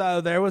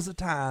 so there was a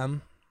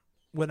time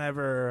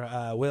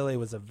whenever Willie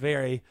was a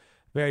very,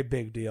 very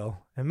big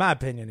deal. In my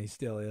opinion, he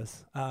still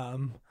is.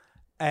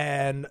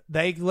 And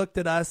they looked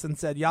at us and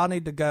said, y'all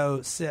need to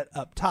go sit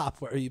up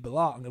top where you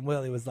belong. And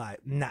Willie was like,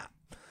 nah.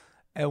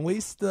 And we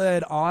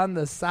stood on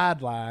the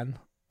sideline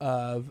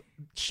of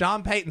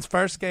Sean Payton's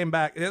first game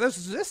back. This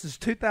is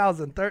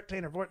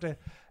 2013 or 14.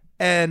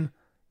 And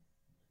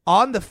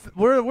on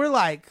we're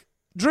like,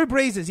 Drew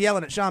Brees is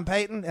yelling at Sean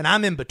Payton, and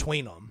I'm in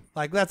between them.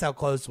 Like, that's how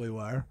close we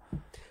were.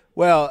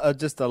 Well,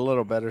 just a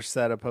little better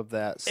setup of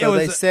that. So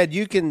they said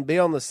you can be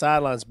on the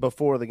sidelines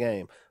before the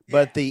game,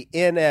 but the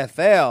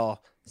NFL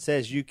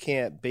says you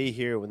can't be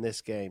here when this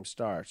game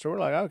starts. So we're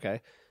like,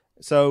 okay.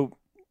 So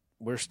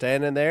we're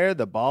standing there.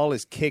 The ball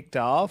is kicked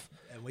off.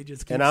 And we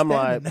just keep and I'm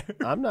like, there.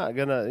 I'm not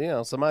going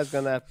to, somebody's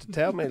going to have to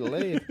tell me to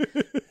leave.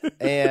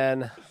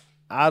 And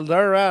I turn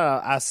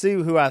around. I see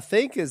who I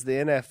think is the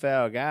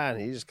NFL guy,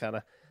 and he just kind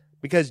of,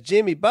 because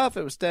Jimmy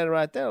Buffett was standing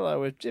right there. Like,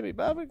 was Jimmy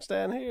Buffett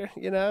standing here,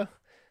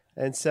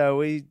 And so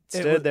we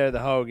stood there the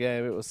whole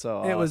game. It was so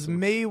awesome. It was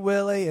me,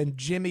 Willie, and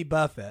Jimmy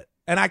Buffett.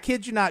 And I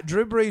kid you not,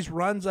 Drew Brees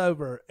runs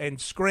over and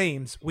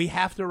screams, we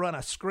have to run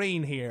a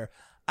screen here.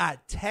 I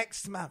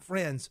text my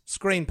friends,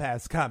 screen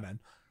pass coming.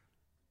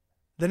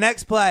 The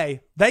next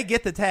play, they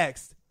get the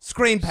text,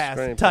 screen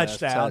pass,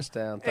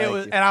 touchdown.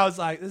 And I was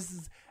like, this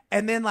is,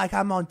 and then like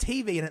I'm on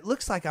TV and it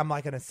looks like I'm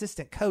like an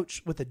assistant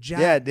coach with a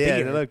giant beard.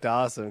 beard. It looked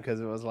awesome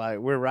because it was like,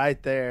 we're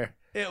right there.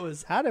 It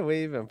was. How did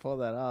we even pull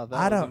that off?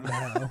 I don't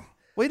know.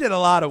 We did a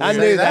lot of weird. I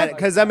knew that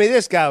because,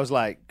 this guy was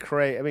like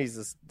crazy. I mean, he's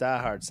a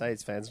diehard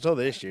Saints fan. Until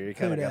this year, he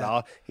kind of got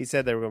off. He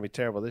said they were going to be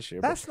terrible this year.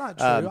 That's not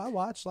true. I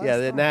watched last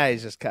night. Now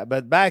he's just –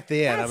 but back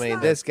then,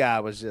 this guy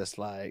was just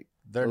like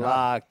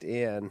locked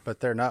in.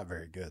 But they're not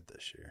very good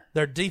this year.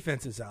 Their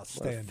defense is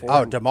outstanding.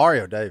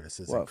 DeMario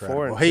Davis is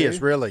incredible. He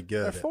is really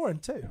good. They're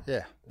 4-2.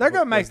 Yeah. They're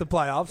going to make the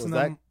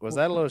playoffs. Was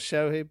that a little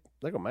show? They're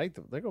going to make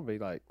them. They're going to be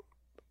like,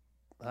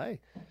 hey,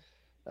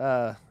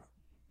 I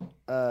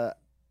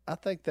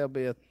think they'll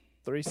be a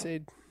 3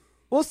 seed.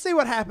 We'll see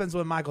what happens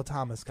when Michael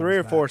Thomas comes 3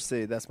 or 4 back.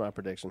 seed. That's my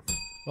prediction.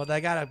 Well, they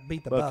got to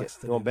beat the Bucks.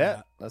 You want to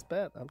bet? Let's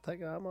bet. I'm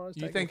always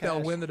You taking think cash.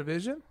 they'll win the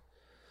division?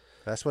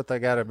 That's what they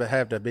got to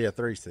have to be a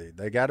 3 seed.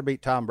 They got to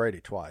beat Tom Brady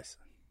twice.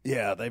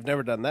 Yeah, they've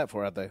never done that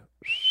before, have they?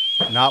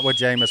 Not with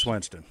Jameis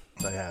Winston.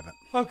 They haven't.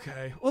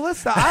 Okay. Well,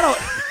 let's not. I don't.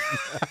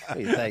 What do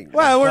you think?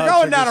 Well, we're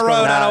going down a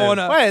road. I don't want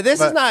to. Wait,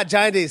 this is not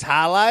Johnny D's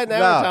highlight. Now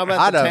we're talking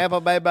about the Tampa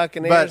Bay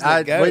Buccaneers.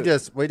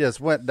 But we just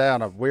went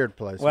down a weird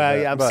place. Well,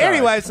 yeah. I'm sorry.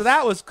 Anyway, so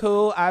that was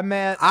cool. I've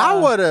met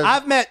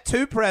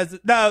two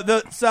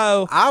presidents.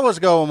 I was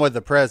going with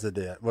the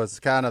president. Was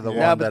kind of the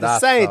one that the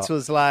Saints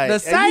was like. The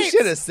Saints, you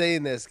should have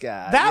seen this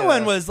guy. That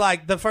one was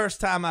like the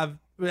first time I've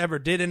ever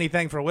did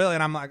anything for Willie,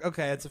 and I'm like,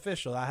 okay, it's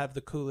official. I have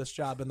the coolest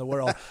job in the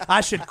world.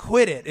 I should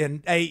quit it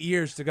in 8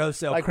 years to go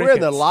sell. Like we're in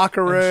the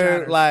locker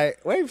room,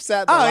 like we've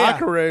sat in the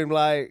locker room,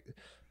 like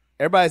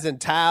everybody's in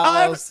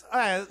towels.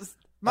 I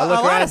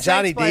look around,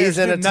 Johnny D's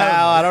in a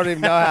towel. I don't even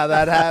know how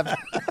that happened.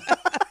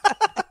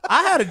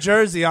 I had a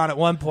jersey on at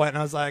one point, and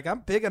I was like,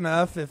 I'm big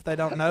enough if they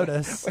don't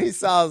notice. We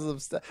saw some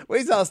stuff.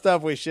 We saw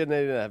stuff we shouldn't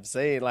even have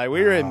seen. Like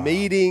we were in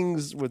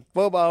meetings with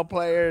football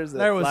players.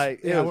 It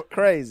was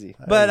crazy.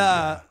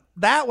 But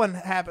that one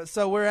happened.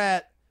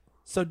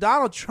 So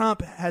Donald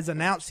Trump has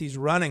announced he's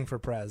running for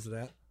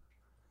president,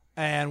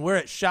 and we're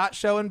at SHOT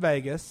Show in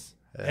Vegas,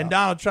 and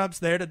Donald Trump's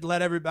there to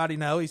let everybody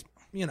know he's,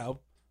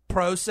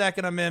 pro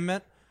Second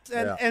Amendment.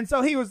 And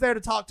so he was there to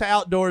talk to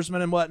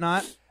outdoorsmen and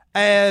whatnot.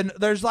 And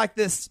there's like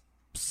this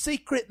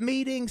secret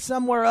meeting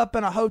somewhere up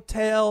in a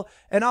hotel,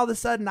 and all of a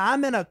sudden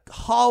I'm in a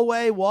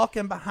hallway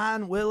walking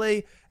behind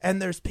Willie,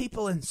 and there's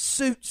people in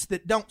suits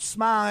that don't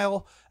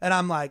smile, and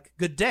I'm like,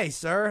 good day,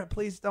 sir.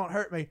 Please don't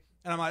hurt me.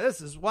 And I'm like, this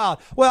is wild.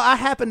 Well, I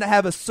happen to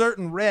have a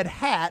certain red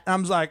hat, and I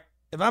was like,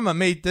 if I'm going to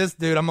meet this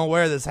dude, I'm going to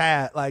wear this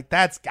hat. Like,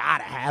 that's got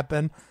to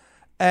happen.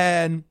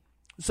 And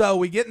so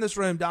we get in this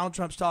room. Donald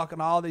Trump's talking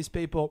to all these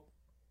people.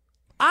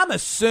 I'm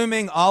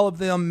assuming all of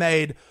them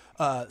made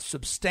a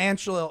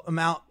substantial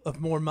amount of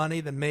more money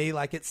than me.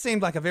 Like, it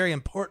seemed like a very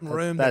important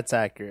room. That's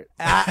accurate.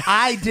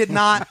 I did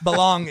not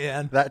belong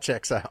in. That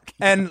checks out.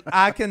 And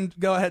I can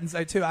go ahead and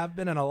say, too, I've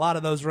been in a lot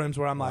of those rooms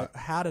where I'm like,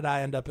 how did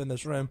I end up in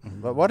this room?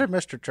 But what did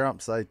Mr.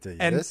 Trump say to you?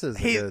 And This is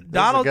a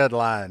good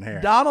line here.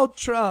 Donald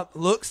Trump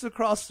looks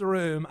across the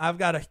room. I've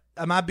got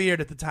my beard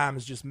at the time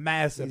is just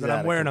massive, He's and out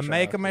I'm of wearing a control,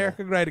 Make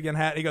America Great Again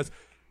hat. He goes,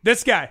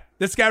 this guy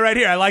right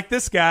here. I like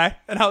this guy.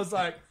 And I was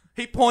like,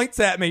 he points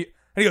at me,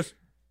 and he goes,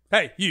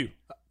 hey, you.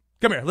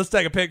 Come here, let's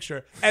take a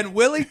picture. And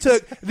Willie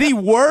took the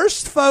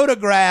worst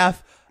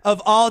photograph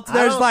of all.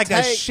 There's like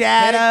a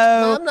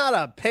shadow. I'm not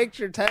a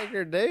picture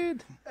taker,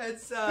 dude. And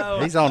so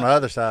He's on the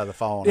other side of the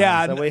phone.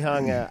 Yeah. So we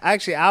hung out.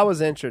 Actually, I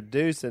was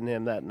introducing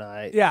him that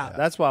night. Yeah.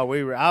 That's why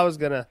I was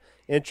going to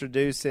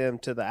introduce him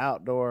to the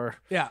outdoor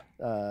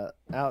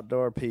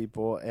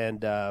people.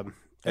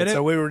 And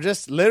so we were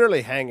just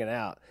literally hanging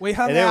out. We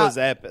hung and out. it was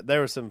epic. There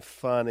were some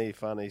funny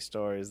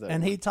stories that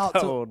and he were talked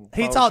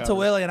to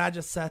Willie, and I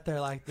just sat there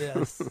like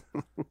this.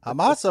 I'm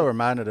also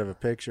reminded of a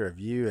picture of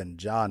you and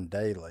John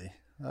Daly.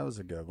 That was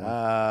a good one.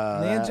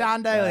 Me and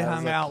John Daly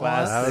hung out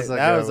once.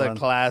 That was a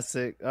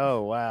classic.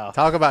 Oh, wow.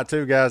 Talk about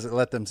two guys that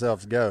let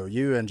themselves go.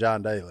 You and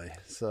John Daly.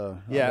 So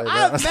yeah,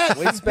 I've met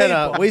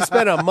we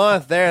spent a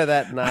month there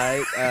that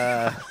night.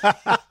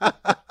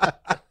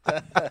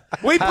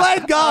 We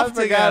played golf I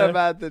forgot together.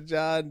 about the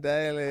John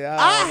Daly. Oh,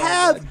 I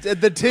have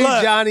the two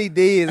look, Johnny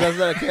D's. That's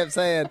what I kept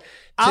saying.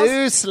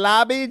 Two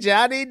slobby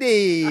Johnny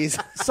D's.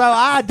 So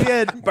I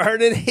did.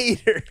 Burning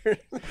heater.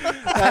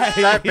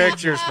 that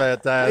picture's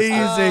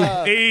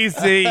fantastic.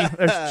 Easy.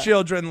 There's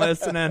children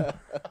listening.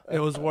 It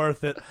was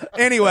worth it.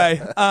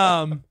 Anyway,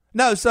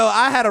 no. So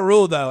I had a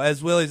rule though,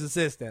 as Willie's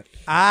assistant.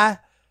 I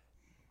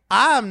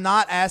am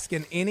not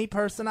asking any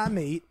person I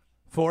meet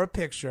for a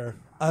picture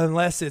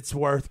unless it's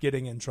worth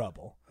getting in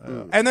trouble.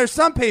 And there's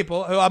some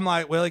people who I'm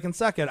like, Willie can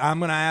suck it. I'm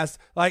going to ask,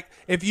 like,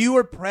 if you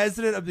were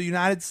president of the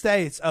United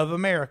States of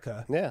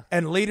America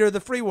and leader of the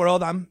free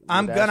world, I'm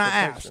going to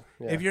ask.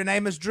 Yeah. If your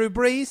name is Drew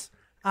Brees,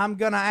 I'm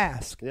going to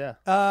ask. Yeah.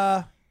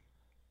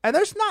 And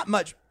there's not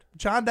much.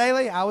 John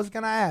Daly, I was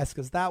going to ask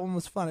because that one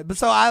was funny. But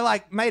so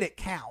I, made it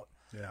count.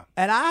 Yeah.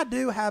 And I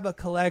do have a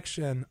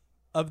collection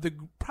of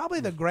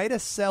probably the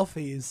greatest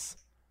selfies.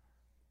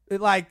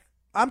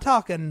 I'm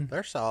talking.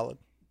 They're solid.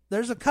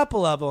 There's a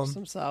couple of them.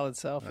 Some solid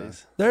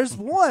selfies. There's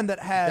one that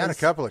has. Got a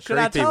couple of Should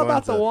I tell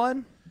about the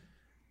one?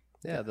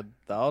 Yeah, the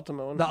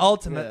ultimate one. The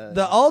ultimate. Yeah.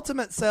 The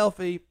ultimate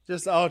selfie.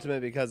 Just the ultimate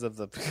because of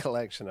the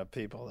collection of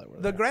people that were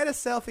there. The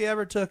greatest selfie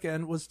ever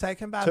was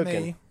taken by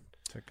me.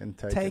 Taken.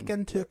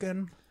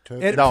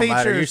 It don't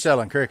matter. You're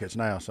selling crickets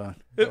now, son.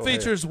 It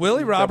features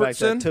Willie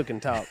Robertson. Took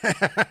and talk.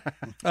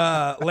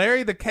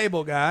 Larry the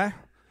Cable Guy.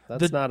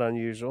 That's not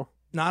unusual.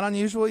 Not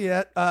unusual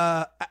yet.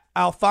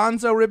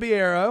 Alfonso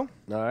Ribeiro.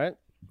 All right.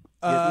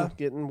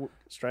 Getting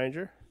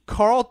stranger.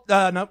 Carl,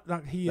 no,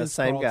 he that is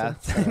same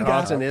Carlton. guy.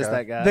 Carlton is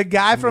that guy. The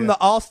guy from the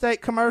Allstate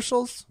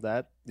commercials.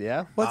 What's his name?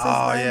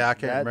 Yeah, I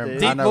can't remember.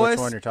 Dude. I know which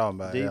one you're talking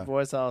about. Deep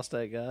voice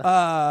Allstate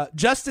guy.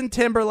 Justin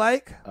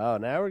Timberlake. Oh,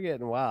 now we're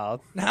getting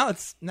wild. Now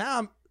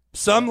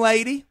some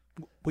lady.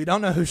 We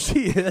don't know who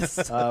she is.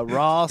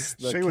 Ross,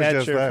 the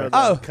catcher for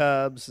the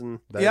Cubs, and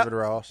David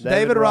Ross.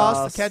 David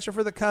Ross, the catcher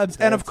for the Cubs,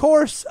 and of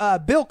course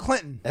Bill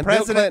Clinton,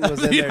 president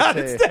was of the in there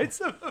United too. States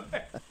of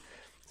America.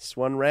 Just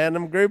one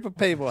random group of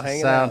people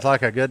hanging out. Sounds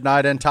like a good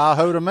night in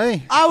Tahoe to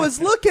me. I was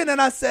looking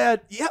and I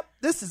said, "Yep,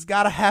 this has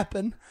got to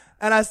happen."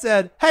 And I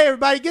said, "Hey,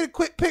 everybody, get a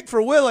quick pic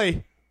for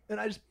Willie." And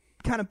I just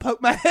kind of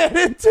poked my head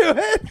into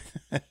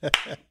it.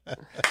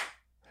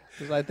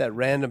 It's like that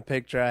random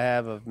picture I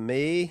have of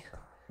me,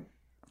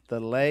 the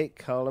late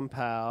Colin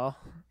Powell,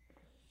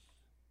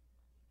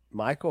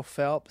 Michael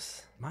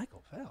Phelps,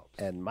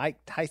 and Mike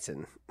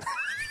Tyson.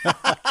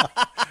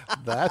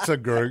 That's a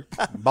group.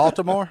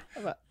 Baltimore.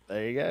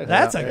 There you go.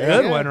 That's a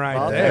good one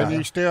right there. And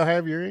you still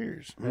have your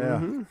ears.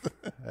 Yeah.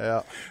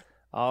 Yeah.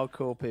 All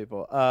cool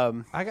people.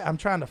 I'm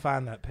trying to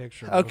find that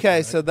picture.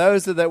 Okay, so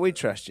those are that we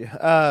trust you.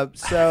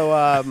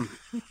 So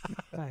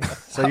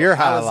your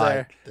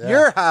highlight,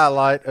 your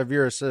highlight of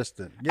your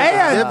assistant.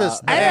 That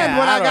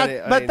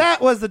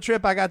was the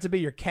trip I got to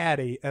be your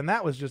caddy, and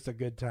that was just a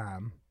good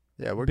time.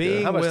 Yeah, we're Being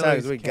good. How much Willie's time?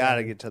 Because we caddy. got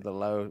to get to the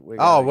low.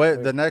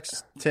 The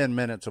next 10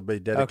 minutes will be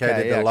dedicated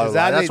Okay, yeah, to low 'cause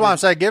light. I That's need why to- I'm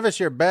saying give us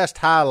your best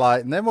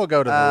highlight, and then we'll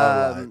go to the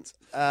low lights.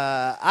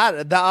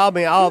 I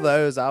mean, all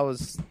those. I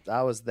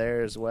was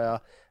there as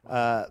well.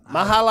 My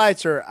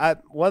highlights are.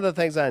 One of the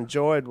things I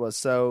enjoyed was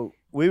so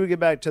we would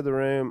get back to the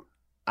room.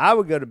 I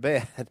would go to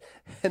bed,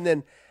 and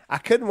then I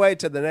couldn't wait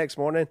till the next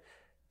morning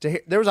to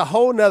hear. There was a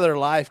whole nother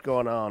life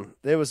going on.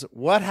 There was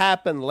what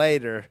happened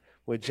later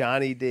with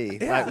Johnny D.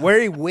 Like where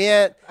he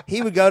went,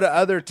 he would go to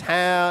other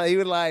town. He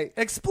would like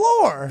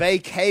explore,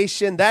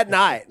 vacation that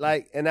night.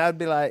 Like, and I'd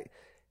be like,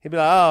 he'd be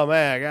like, oh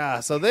man,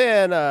 God. So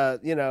then,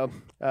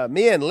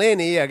 me and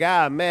Lenny, a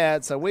guy I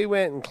met, so we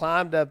went and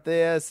climbed up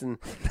this and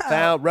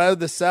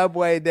rode the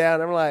subway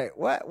down. I'm like,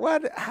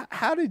 what?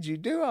 How did you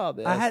do all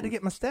this? I had to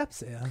get my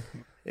steps in.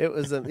 It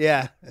was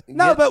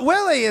but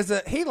Willie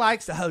he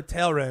likes a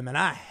hotel room, and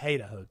I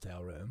hate a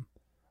hotel room.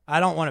 I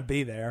don't want to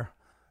be there.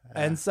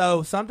 And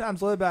so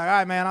sometimes Willie be like, all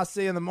right, man, I'll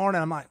see you in the morning.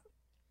 I'm like,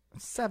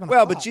 7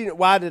 Well, o'clock. but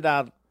why did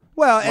I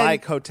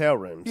like hotel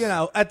rooms? You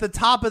know, at the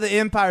top of the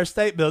Empire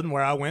State Building,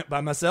 where I went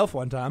by myself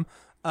one time,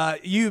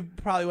 you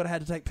probably would have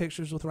had to take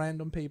pictures with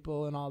random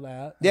people and all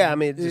that. Yeah, I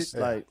mean, it's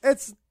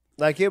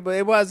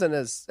it wasn't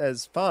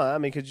as fun. I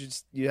mean,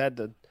 because you had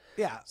to.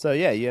 Yeah. So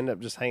you end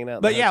up just hanging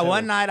out. But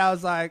one night I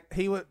was like,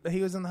 he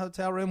was in the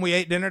hotel room. We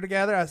ate dinner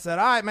together. I said,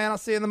 all right, man, I'll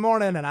see you in the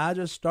morning. And I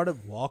just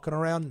started walking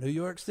around New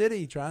York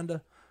City trying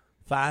to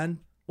find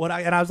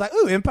and I was like,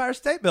 ooh, Empire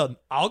State Building.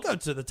 I'll go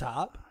to the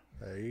top.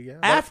 There you go.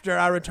 After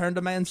I returned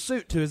a man's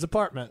suit to his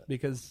apartment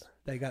because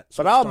they got.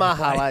 But all my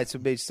highlights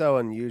would be so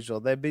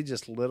unusual. They'd be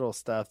just little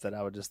stuff that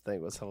I would just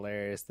think was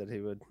hilarious that he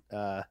would.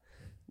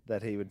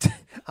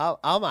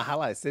 All my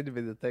highlights seem to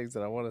be the things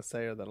that I want to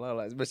say are the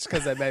lowlights, but it's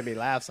because they made me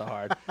laugh so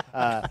hard.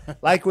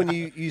 Like when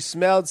you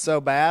smelled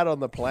so bad on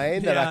the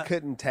plane that I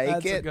couldn't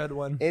take it a good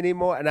one.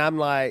 anymore, and I'm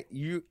like,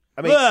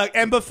 look,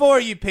 and before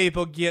you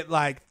people get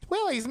like,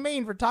 well, he's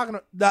mean for talking.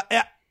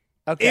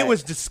 Okay. It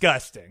was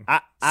disgusting.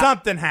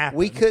 Something happened.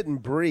 We couldn't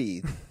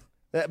breathe,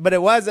 but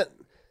it wasn't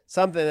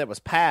something that was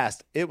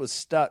past. It was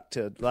stuck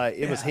to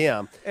it was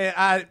him.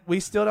 We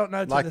still don't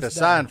know. Like the day.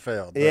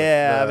 Seinfeld.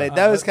 I mean,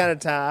 those kind of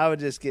times I would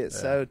just get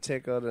so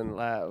tickled and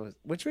laugh.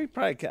 Which we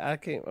probably I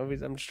can't.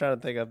 I'm just trying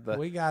to think of the.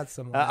 We got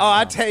some.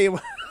 I'll tell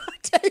you.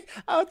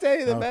 I'll tell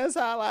you the best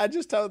highlight. I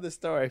just told this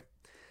story.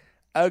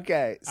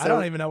 Okay, so I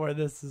don't even know where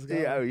this is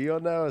going. Yeah, you'll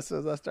know as soon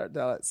as I start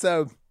telling it.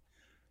 So.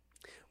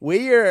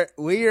 We are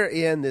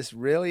in this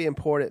really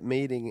important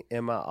meeting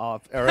in my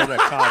office or in a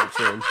conference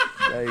room.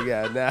 There you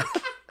go. Now,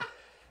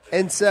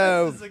 and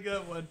so this is a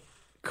good one.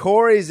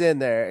 Corey's in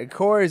there, and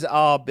Corey's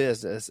all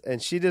business,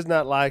 and she does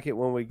not like it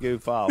when we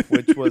goof off,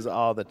 which was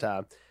all the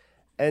time.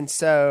 And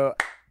so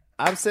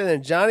I'm sitting there.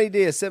 Johnny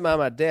D is sitting by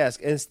my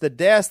desk, and it's the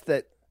desk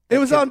that it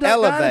was on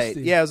Duck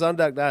Dynasty. Yeah, it was on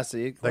Duck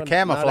Dynasty. The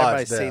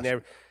camouflage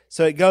desk.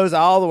 So it goes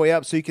all the way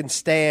up so you can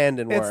stand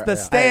and work. It's the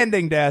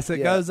standing desk. It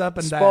goes up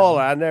and down. Spoiler,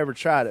 I never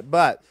tried it.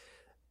 But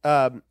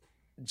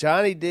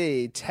Johnny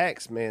D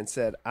texted me and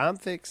said, I'm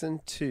fixing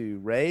to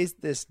raise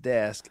this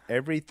desk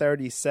every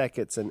 30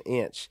 seconds an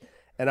inch.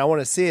 And I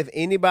want to see if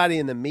anybody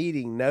in the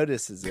meeting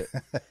notices it.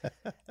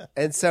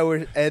 And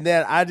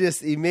then I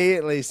just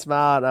immediately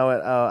smiled. And I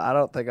went, oh, I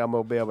don't think I'm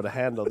going to be able to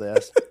handle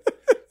this.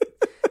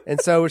 And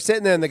so we're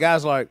sitting there and the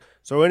guy's like,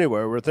 so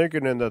anyway, we're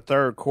thinking in the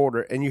third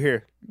quarter. And you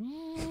hear,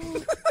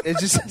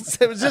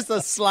 it was just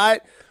a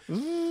slight,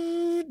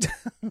 and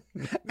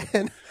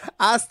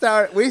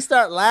we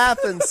start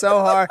laughing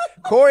so hard.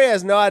 Corey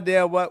has no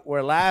idea what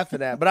we're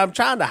laughing at, but I'm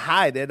trying to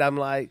hide it. I'm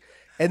like,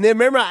 and then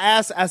remember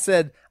I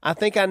said, I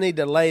think I need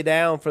to lay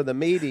down for the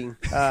meeting.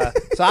 So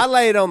I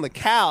laid on the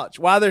couch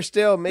while they're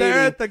still meeting.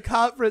 They're at the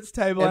conference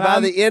table. And by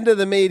the end of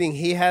the meeting,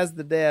 he has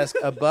the desk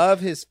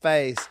above his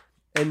face.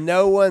 And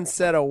no one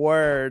said a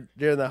word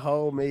during the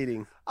whole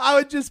meeting. I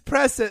would just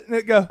press it and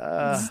it'd go.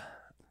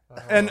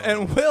 And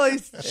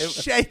Willie's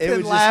shaking, it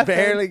would laughing.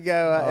 Just barely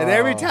go. And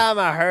every time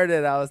I heard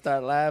it, I would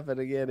start laughing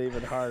again,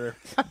 even harder.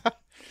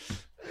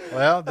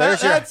 Well,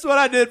 that's what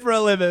I did for a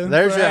living.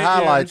 There's your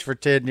highlights for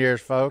 10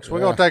 years, folks. We're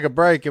going to take a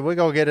break, and we're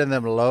going to get in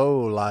them low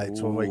lights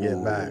when we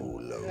get back.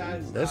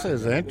 This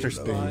is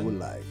interesting. Low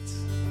lights.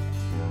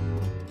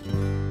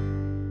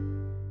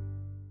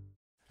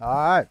 All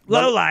right.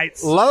 Low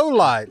lights. Low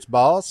lights,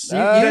 boss. You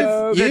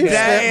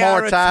spent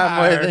more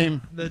time with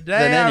him the day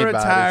than I anybody.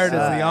 retired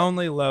is the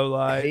only low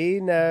light. He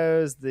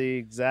knows the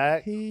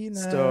exact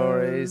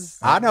stories.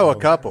 I know a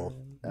couple.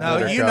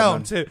 No, you know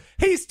him too.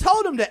 He's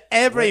told them to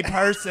every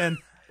person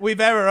we've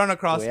ever run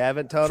across. We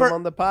haven't told him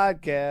on the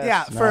podcast.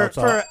 Yeah,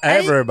 for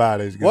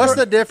everybody's good. What's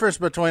the difference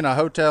between a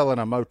hotel and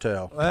a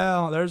motel?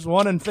 Well, there's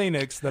one in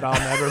Phoenix that I'll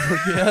never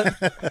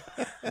forget.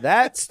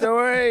 That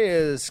story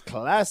is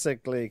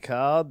classically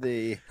called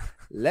the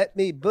 "Let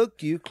Me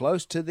Book You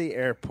Close to the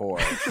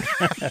Airport."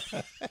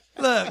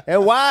 Look,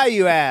 and why,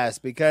 you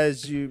ask?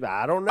 Because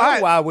I don't know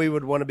why we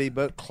would want to be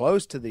booked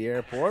close to the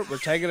airport. We're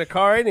taking a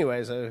car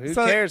anyway, so who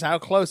cares how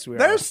close we are?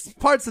 There's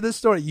parts of this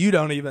story you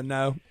don't even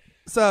know.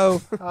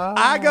 So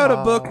I go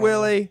to book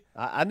Willie.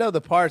 I know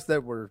the parts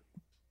that were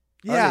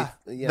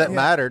that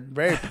mattered.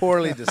 Very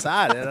poorly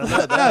decided.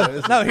 I know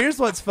those. No, here's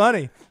what's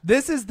funny.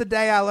 This is the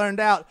day I learned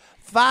out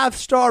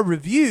 5-star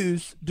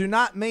reviews do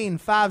not mean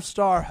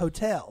 5-star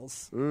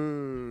hotels.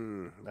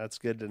 That's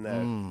good to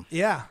know.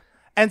 Yeah.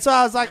 And so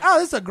I was like, oh,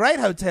 this is a great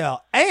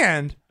hotel.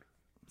 And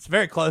it's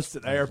very close to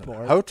the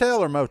airport.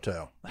 Hotel or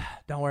motel?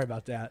 Don't worry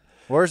about that.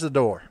 Where's the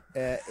door?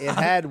 It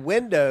had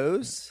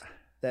windows.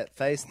 that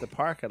faced the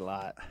parking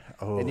lot,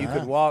 Oh, and you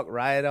could walk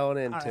right on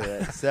into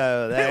it.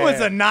 So It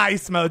was a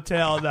nice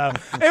motel, though.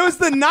 It was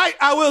the night.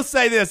 I will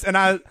say this, and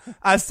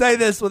I say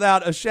this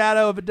without a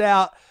shadow of a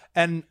doubt,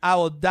 and I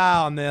will die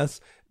on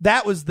this.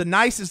 That was the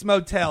nicest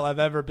motel I've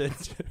ever been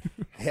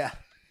to.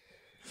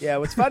 Yeah.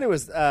 What's funny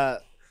was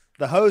the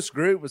host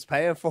group was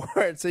paying for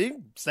it, so you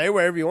can stay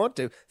wherever you want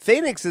to.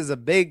 Phoenix is a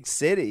big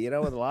city,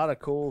 with a lot of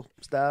cool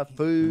stuff,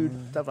 food,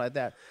 stuff like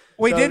that.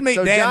 We did meet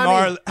Dan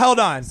Marley. Hold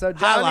on. So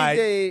Johnny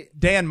D.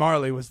 Dan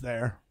Marley was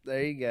there.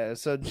 There you go.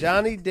 So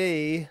Johnny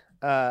D.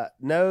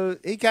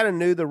 He kind of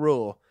knew the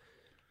rule.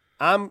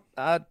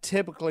 I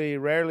typically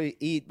rarely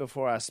eat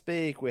before I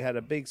speak. We had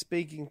a big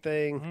speaking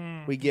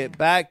thing. We get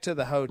back to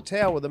the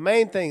hotel. Well, the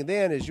main thing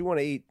then is you want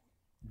to eat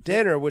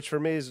dinner, which for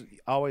me is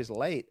always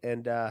late.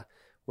 And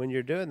when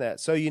you're doing that,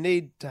 so you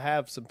need to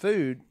have some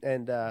food.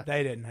 And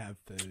they didn't have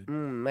food.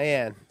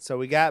 Man, so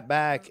we got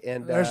back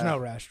and there's no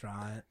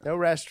restaurant. No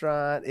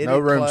restaurant. No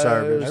room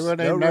service. There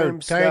wasn't no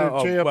tater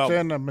chips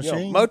in the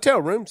machine.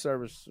 Motel room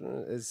service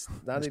is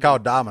not. It's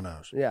called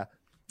Domino's. Yeah.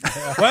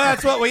 Well,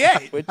 that's what we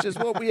ate. Which is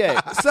what we ate.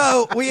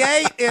 So we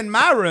ate in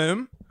my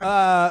room.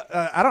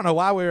 I don't know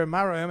why we were in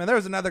my room, and there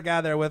was another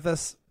guy there with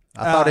us.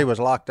 I thought he was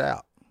locked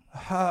out.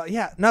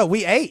 Yeah, no,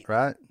 we ate.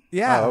 Right?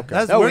 Yeah. Oh,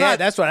 okay.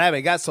 That's what happened.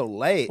 It got so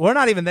late. We're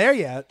not even there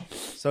yet.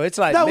 So it's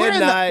like No,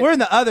 midnight. we're in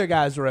the other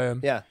guy's room.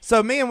 Yeah.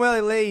 So me and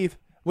Willie leave.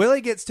 Willie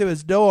gets to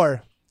his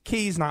door.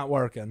 Key's not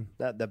working.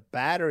 The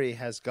battery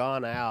has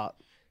gone out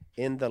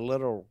in the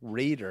little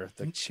reader,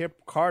 the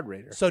chip card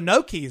reader. So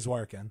no key's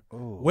working.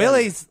 Ooh,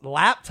 Willie's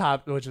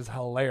laptop, which is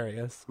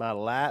hilarious. My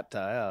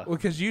laptop. Yeah.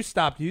 Because you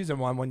stopped using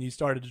one when you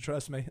started to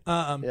trust me.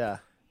 Yeah.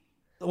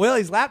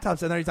 Willie's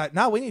laptop's in there. He's like,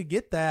 no, we need to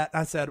get that.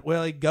 I said,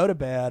 Willie, go to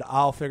bed.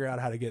 I'll figure out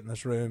how to get in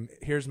this room.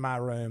 Here's my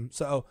room.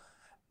 So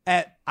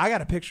I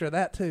got a picture of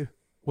that too.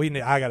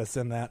 I got to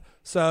send that.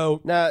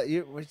 So no,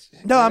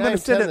 I'm going to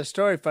send the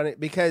story funny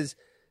because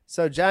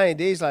so Johnny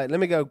D's like, let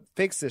me go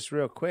fix this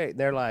real quick. And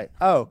they're like,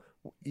 oh,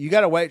 you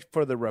got to wait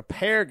for the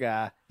repair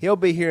guy. He'll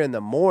be here in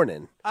the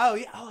morning. Oh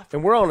yeah.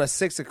 And we're on a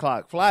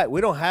 6:00 flight.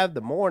 We don't have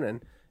the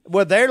morning.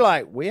 Well, they're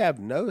like, we have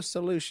no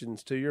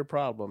solutions to your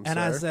problem, and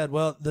sir. I said,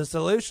 well, the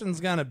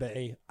solution's going to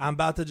be I'm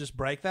about to just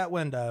break that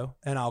window,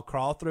 and I'll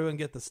crawl through and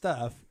get the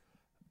stuff,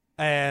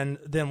 and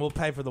then we'll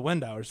pay for the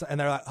window. And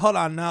they're like, hold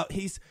on, no,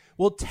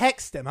 we'll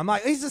text him. I'm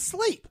like, he's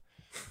asleep.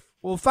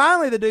 Well,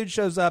 finally the dude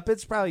shows up.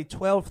 It's probably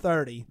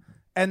 12:30,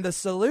 and the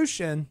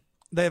solution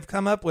they've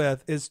come up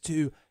with is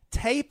to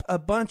tape a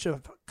bunch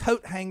of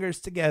coat hangers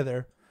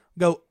together,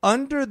 go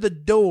under the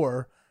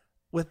door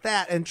with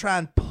that, and try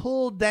and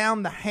pull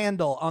down the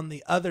handle on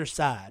the other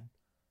side.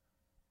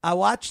 I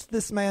watched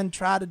this man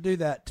try to do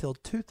that till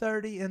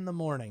 2:30 in the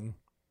morning.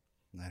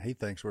 Man, he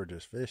thinks we're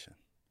just fishing.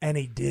 And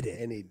he did it.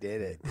 And he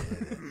did it.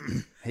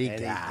 He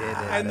did it.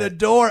 And the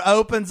door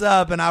opens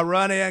up, and I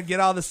run in, get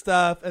all the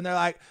stuff, and they're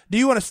like, do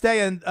you want to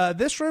stay in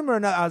this room or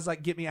no? I was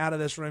like, get me out of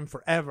this room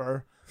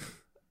forever.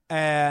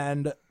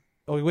 And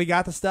we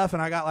got the stuff,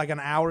 and I got like an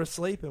hour of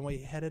sleep, and we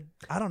headed,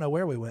 I don't know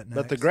where we went next.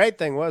 But the great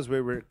thing was we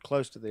were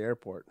close to the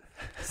airport.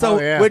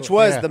 So, which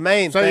was the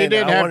main thing. So you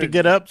didn't have to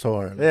get up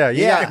for it. Yeah,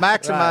 you Yeah,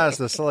 maximize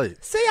the sleep.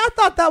 see, I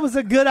thought that was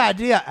a good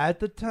idea at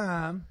the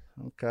time.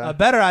 Okay. A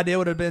better idea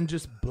would have been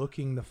just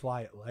booking the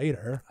flight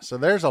later. So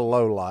there's a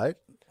low light.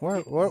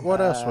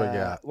 What else we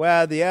got?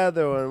 Well, the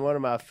other one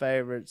of my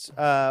favorites.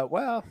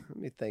 Well, let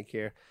me think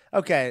here.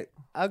 Okay,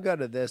 I'll go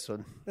to this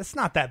one. It's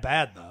not that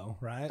bad though,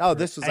 right? Oh,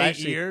 this was 8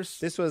 actually years.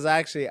 This was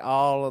actually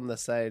all on the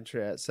same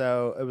trip.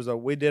 So it was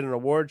we did an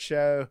award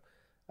show.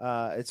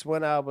 It's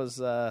when I was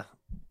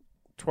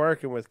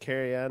twerking with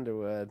Carrie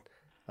Underwood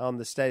on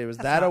the stage. It was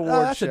that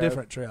award that's show. a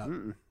different trip.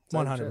 100%.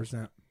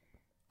 100%.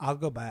 I'll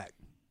go back.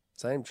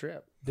 Same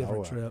trip.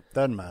 Different trip.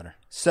 Doesn't matter.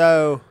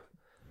 So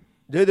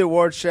do the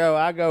award show.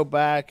 I go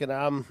back and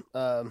I'm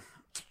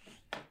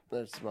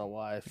that's my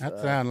wife. That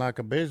sounds like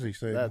a busy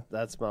season.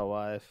 That's my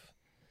wife.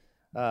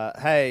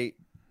 Hey,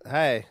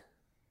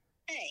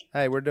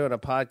 we're doing a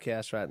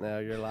podcast right now.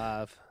 You're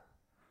live.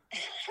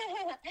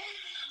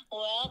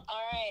 Well,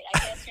 all right. I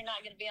guess you're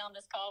not going to be on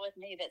this call with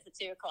me. That's at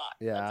 2:00.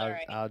 Yeah, that's all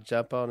right. I'll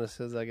jump on as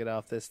soon as I get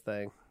off this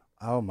thing.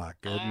 Oh my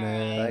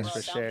goodness! Thanks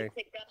for sharing. Don't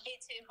be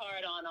too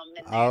hard on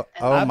them.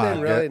 Oh I've my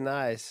been really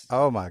nice.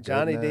 Oh my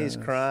Johnny goodness!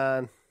 D's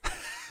crying.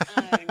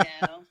 Oh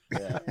no.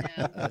 Yeah,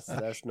 No.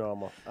 that's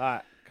normal. All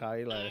right, call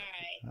you later.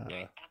 All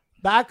right.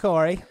 Bye,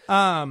 Corey.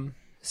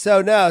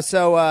 So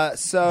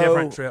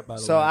Different trip, by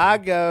the so way. I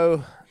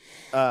go.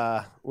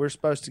 We're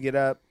supposed to get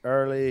up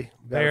early.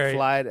 Got a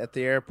flight at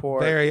the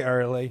airport. Very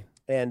early.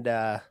 And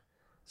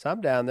so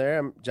I'm down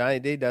there. Johnny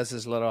D does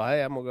his little,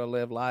 hey, I'm going to go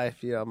live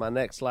life, my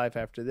next life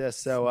after this.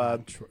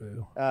 So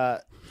True.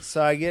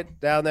 so I get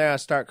down there. I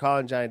start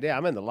calling Johnny D.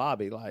 I'm in the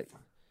lobby like.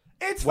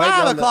 It's waiting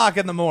 5 on o'clock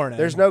in the morning.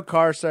 There's no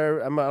car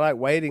service. I'm like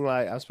waiting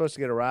like I'm supposed to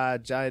get a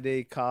ride. Johnny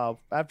D called.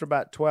 After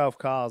about 12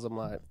 calls, I'm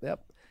like,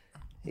 yep,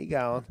 he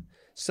gone.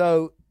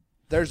 So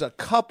there's a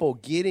couple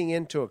getting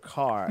into a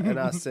car. And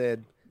I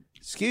said,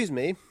 excuse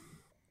me,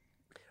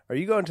 are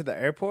you going to the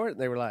airport? And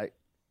they were like,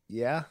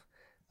 yeah.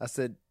 I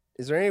said,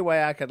 is there any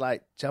way I could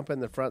like jump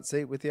in the front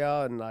seat with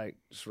y'all and like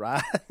just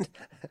ride?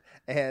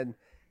 And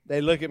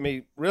they look at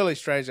me really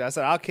strangely. I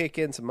said, I'll kick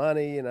in some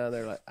money. You know,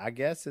 they're like, I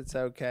guess it's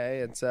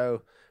okay. And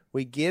so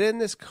we get in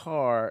this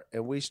car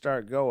and we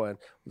start going.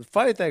 The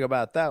funny thing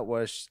about that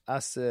was I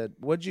said,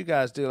 what'd you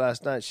guys do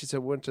last night? She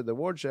said, went to the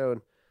award show.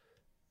 And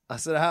I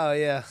said, oh,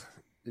 yeah.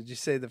 Did you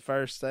see the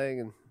first thing?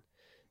 And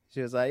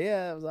she was like,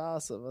 yeah, it was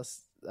awesome.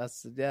 I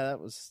said, yeah,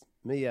 that was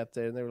me up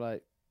there. And they were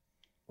like,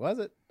 was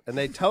it? And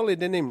they totally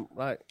didn't even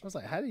like. I was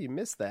like, "How do you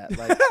miss that?"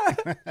 Like,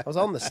 I was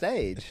on the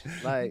stage,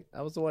 like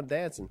I was the one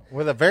dancing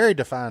with a very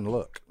defined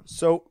look.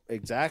 So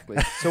exactly.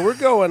 So we're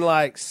going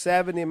like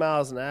 70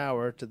 miles an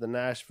hour to the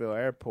Nashville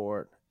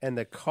airport, and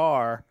the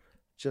car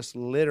just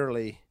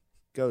literally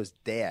goes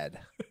dead.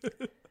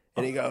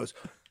 And he goes,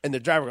 and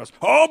the driver goes,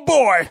 "Oh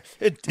boy,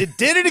 it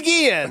did it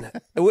again."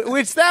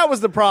 Which that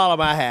was the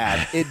problem I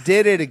had. It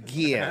did it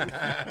again.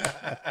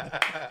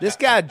 This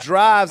guy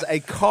drives a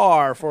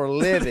car for a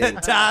living.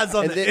 It dies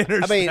on the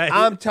interstate. I mean,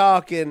 I'm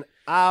talking.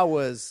 I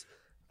was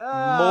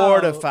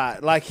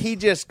mortified. Like he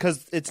just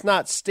because it's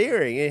not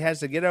steering. He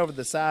has to get over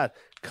the side.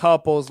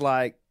 Couples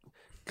like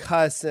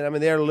cussing. I mean,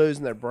 they're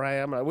losing their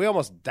brain. I'm like, we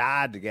almost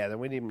died together.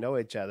 We didn't even know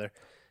each other.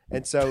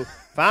 And so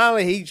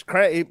finally he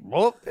goes,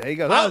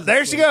 oh,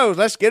 there she goes.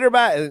 Let's get her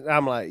back. And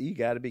I'm like, you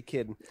got to be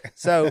kidding.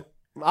 So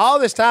all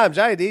this time,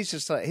 Johnny D's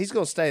just like, he's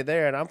going to stay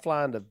there, and I'm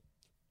flying to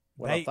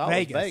what I thought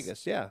was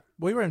Vegas. Yeah.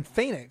 We were in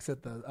Phoenix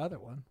at the other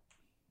one.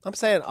 I'm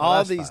saying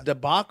all these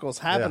debacles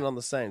happened on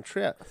the same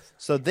trip.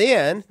 So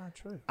then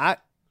then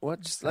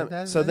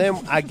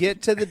I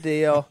get to the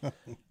deal.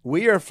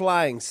 We are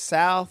flying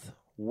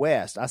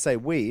southwest. I say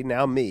we,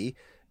 now me.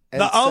 And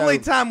the only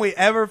time we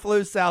ever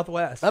flew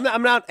Southwest.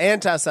 I'm not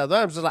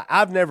anti-Southwest. I'm just like,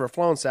 I've never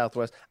flown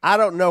Southwest. I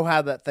don't know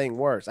how that thing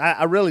works.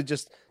 I really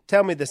just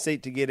tell me the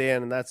seat to get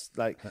in, and that's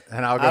like.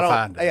 And I'll go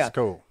find it. Yeah. It's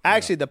cool.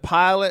 Actually, the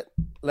pilot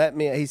let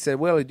me. He said,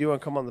 "Willie, do you want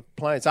to come on the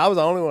plane?" So I was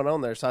the only one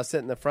on there. So I sit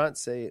in the front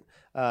seat.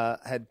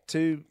 Had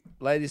two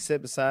ladies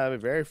sit beside me,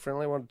 very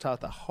friendly. Wanted to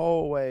talk the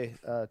whole way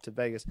to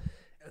Vegas,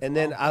 and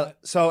then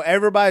so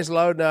everybody's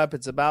loading up.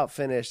 It's about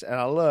finished, and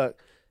I look.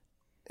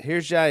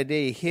 Here's Johnny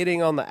D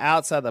hitting on the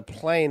outside of the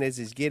plane as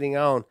he's getting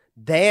on,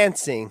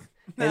 dancing.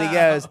 And he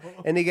goes,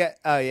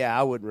 oh yeah,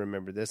 I wouldn't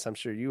remember this. I'm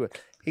sure you would.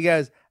 He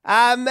goes,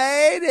 I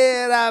made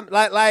it. I'm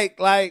like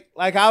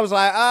I was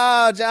like,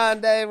 oh,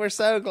 John Dave, we're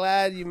so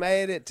glad you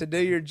made it to do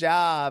your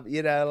job.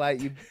 You know,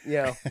 like you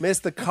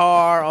missed the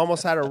car,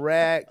 almost had a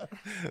wreck,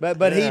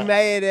 but he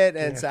made it,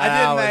 and so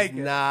I was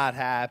not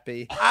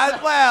happy.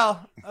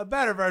 A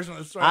better version of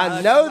the story.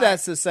 I know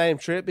that's the same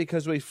trip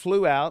because we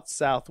flew out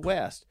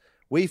Southwest.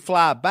 We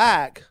fly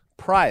back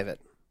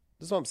private.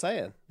 That's what I'm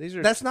saying.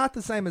 That's not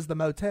the same as the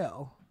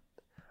motel.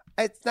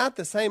 It's not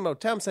the same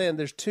motel. I'm saying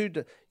there's two.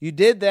 You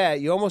did that.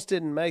 You almost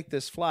didn't make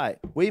this flight.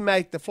 We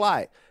make the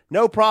flight.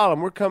 No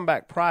problem. We're coming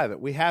back private.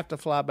 We have to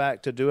fly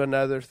back to do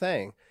another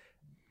thing.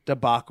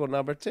 Debacle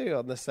number 2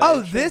 on the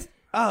same trip.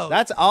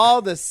 That's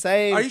all the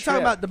same. Are you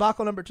talking about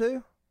debacle number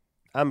 2?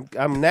 I'm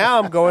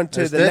going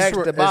to the next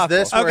debacle. Is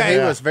this where he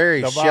was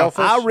very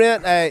shellfish? I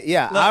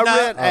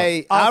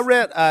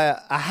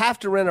have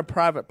to rent a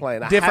private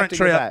plane. Different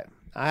trip.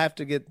 I have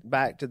to get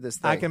back to this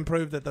thing. I can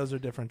prove that those are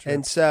different trips.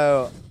 And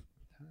so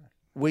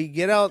we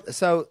get on.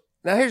 So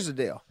now here's the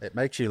deal. It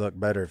makes you look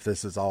better if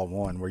this is all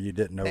one where you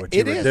didn't know what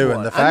you were doing.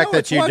 One. The fact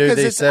that you do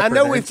these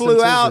separate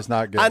is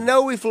not good. I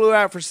know we flew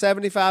out for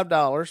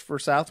 $75 for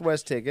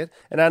Southwest ticket,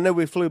 and I know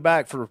we flew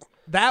back for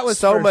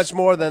much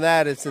more than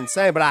that. It's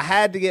insane. But I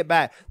had to get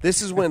back.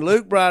 This is when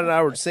Luke Bryan and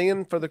I were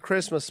singing for the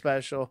Christmas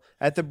special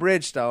at the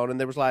Bridgestone, and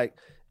there was like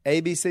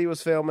ABC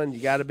was filming. You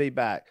got to be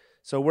back.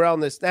 So we're on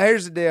this. Now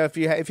here's the deal. If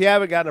you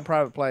haven't gotten a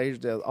private plane, here's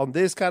the deal. On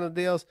this kind of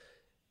deals,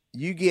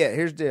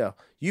 here's the deal.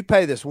 You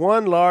pay this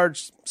one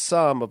large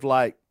sum of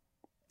like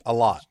a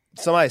lot,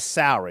 somebody's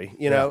salary,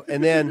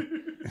 and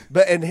then,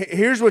 and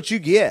here's what you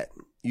get.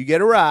 You get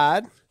a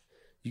ride,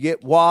 you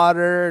get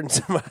water and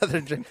some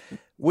other drink.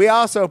 We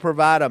also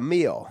provide a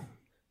meal,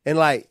 and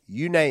like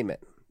you name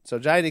it. So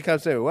Johnny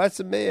comes to me, what's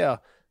the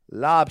meal?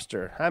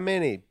 Lobster. How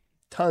many?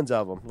 Tons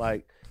of them.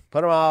 Like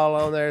put them all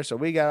on there. So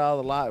we got all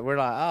the lot. We're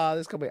like, oh,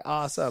 this is gonna be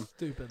awesome.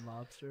 Stupid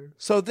lobster.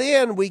 So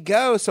then we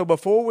go. So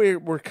before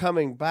we're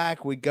coming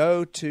back, we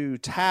go to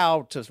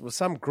Tao with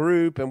some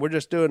group, and we're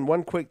just doing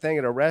one quick thing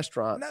at a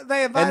restaurant. No,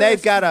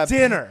 they've got a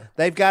dinner.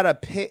 They've got to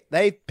pick.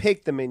 They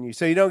pick the menu,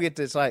 so you don't get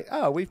this like,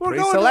 oh, we've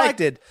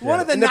pre-selected. One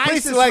of the and nicest the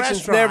pre-selection's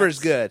restaurants. never as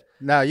good.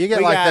 No, you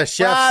get like the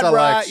chef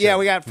selection. Yeah,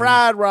 we got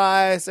fried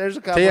rice. There's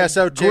a couple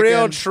TSO of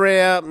grilled chicken.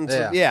 shrimp.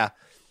 And yeah.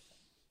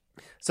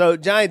 So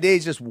Johnny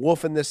D's just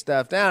wolfing this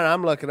stuff down, and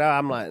I'm looking up.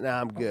 I'm like, nah,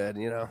 I'm good,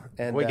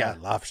 And we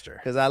got lobster.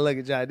 Because I look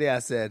at Johnny D, I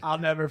said, I'll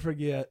never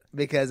forget.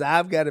 Because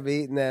I've got to be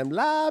eating them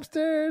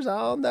lobsters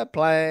on the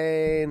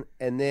plane.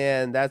 And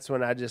then that's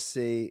when I just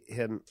see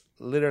him,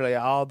 literally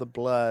all the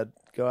blood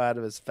go out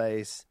of his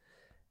face.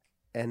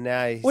 And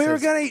now he were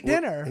going to eat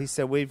dinner. He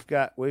said, we've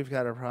got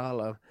a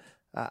problem.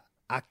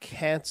 I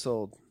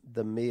canceled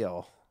the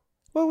meal.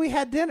 Well, we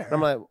had dinner. I'm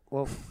like,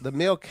 well, the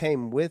meal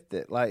came with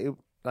it. Like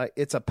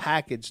it's a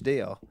package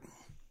deal.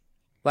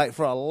 like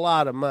for a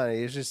lot of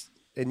money. It's just,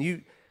 and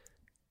you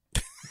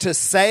to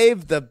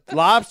save the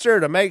lobster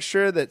to make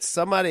sure that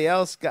somebody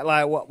else got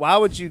like, why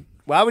would you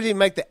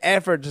make the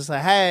effort to say,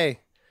 hey?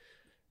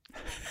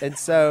 And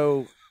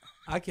so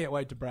I can't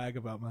wait to brag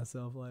about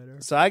myself later.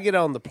 So I get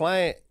on the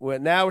plane. Well,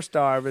 now we're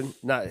starving.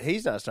 No,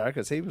 he's not starving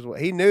because he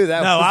knew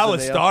that. No, was I the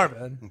was deal.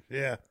 starving.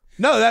 Yeah.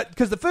 No, that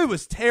because the food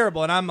was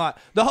terrible, and I'm like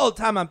the whole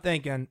time I'm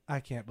thinking, I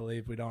can't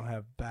believe we don't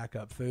have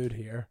backup food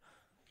here.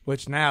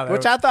 Which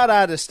I thought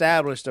I'd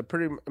established a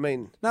pretty. I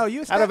mean, no,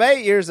 you out of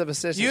 8 years of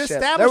assistant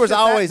chef, there was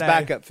always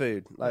backup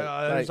food.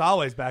 There's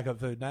always backup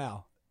food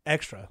now,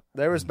 extra.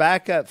 There was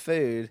backup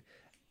food,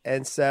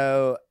 and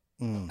so.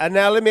 And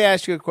now let me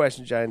ask you a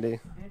question, John D.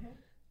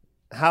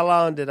 How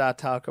long did I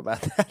talk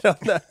about that on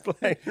that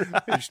plane?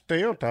 You're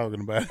still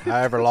talking about it.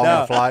 However long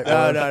the flight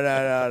was.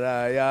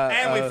 No. Yeah,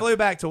 And we flew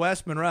back to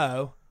West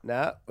Monroe.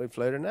 No, we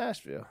flew to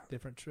Nashville.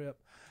 Different trip.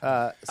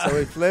 So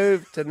we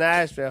flew to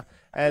Nashville,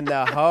 and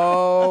the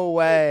whole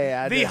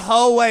way,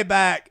 whole way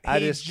back, I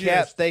just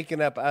kept thinking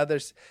up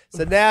others.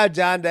 So now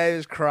John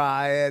Davis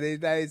crying.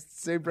 He's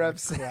super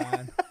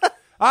upset.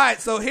 All right,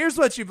 so here's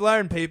what you've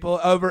learned, people.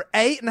 Over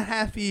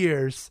 8.5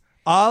 years,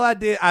 all I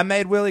did, I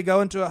made Willie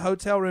go into a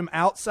hotel room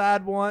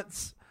outside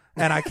once,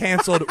 and I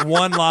canceled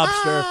one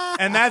lobster,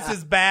 and that's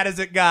as bad as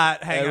it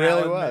got. It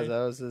really was.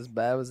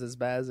 That was as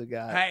bad as it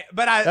got. Hey,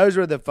 but those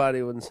were the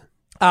funny ones.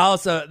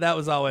 That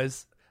was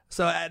always.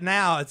 So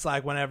now it's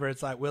like whenever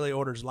it's like Willie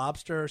orders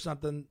lobster or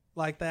something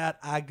like that,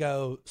 I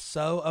go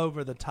so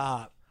over the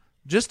top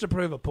just to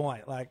prove a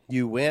point. Like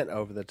you went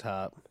over the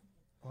top.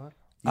 What?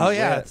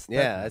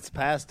 Yeah, it's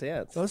past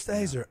tense. Those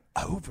days are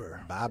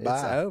over. Bye-bye.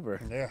 It's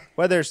over. Yeah.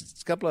 Well,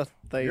 there's a couple of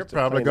things. You're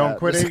probably going to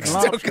quit eating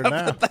lobster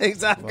now.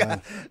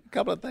 A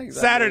couple of things.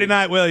 Saturday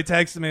night, Willie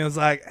texted me and was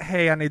like,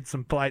 hey, I need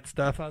some flight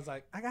stuff. I was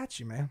like, I got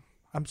you, man.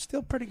 I'm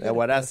still pretty good. And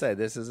what I say,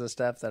 this is the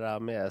stuff that I'll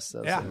miss.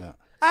 So that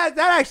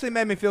actually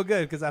made me feel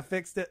good because I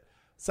fixed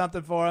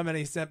something for him, and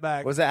he sent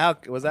back. Was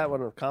that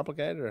one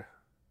complicated? Or?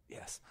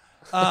 Yes.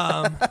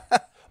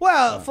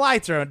 Well,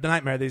 flights are a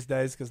nightmare these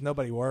days because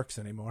nobody works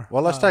anymore.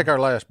 Well, let's take our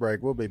last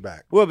break. We'll be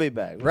back.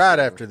 Right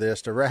after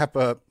this to wrap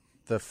up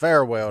the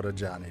farewell to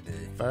Johnny D.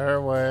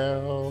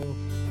 Farewell.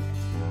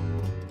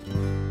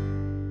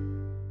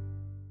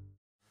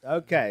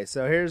 Okay,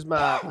 so here's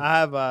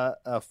I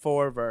have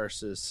 4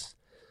 verses.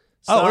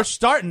 We're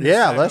starting this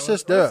segment. Let's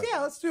just do it.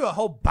 Yeah, let's do a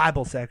whole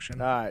Bible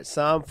section. All right,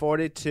 Psalm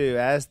 42,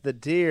 as the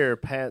deer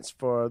pants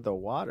for the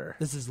water.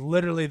 This is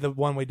literally the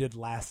one we did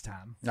last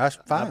time. That's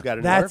fine.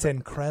 That's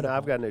incredible. No,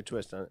 I've got a new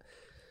twist on it.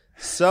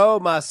 So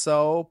my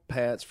soul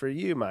pants for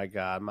you, my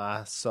God.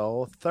 My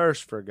soul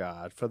thirsts for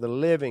God, for the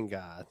living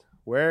God.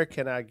 Where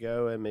can I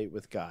go and meet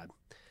with God?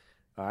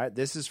 All right,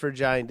 this is for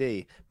Johnny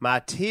D. My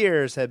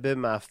tears have been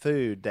my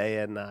food day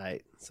and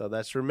night. So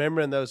that's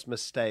remembering those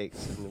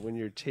mistakes and when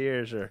your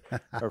tears are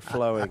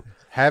flowing.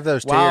 Have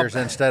those tears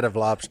instead of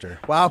lobster.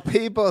 While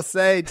people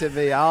say to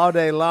me all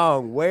day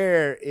long,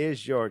 where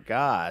is your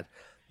God?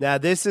 Now,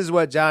 this is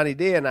what Johnny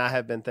D and I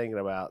have been thinking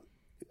about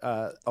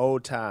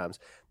old times.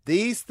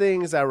 These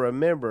things I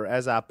remember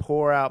as I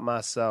pour out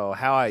my soul,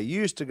 how I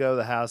used to go to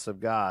the house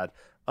of God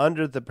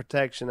under the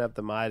protection of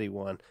the Mighty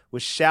One,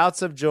 with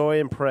shouts of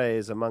joy and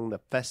praise among the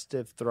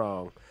festive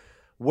throng.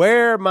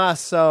 Why, my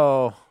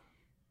soul,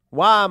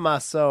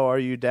 are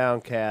you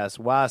downcast?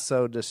 Why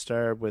so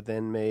disturbed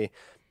within me?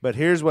 But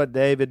here's what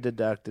David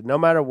deducted. No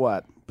matter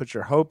what, put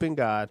your hope in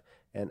God,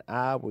 and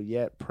I will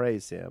yet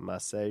praise him, my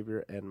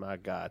Savior and my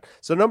God.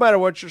 So no matter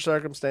what your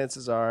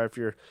circumstances are, if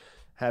you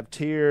have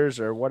tears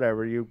or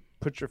whatever, you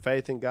put your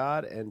faith in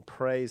God and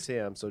praise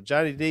him. So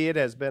Johnny D, it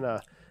has been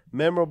a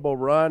memorable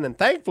run, and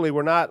thankfully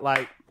we're not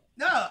like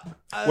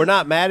we're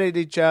not mad at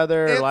each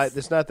other. Like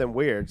there's nothing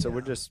weird. So we're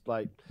just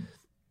like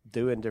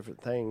doing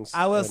different things.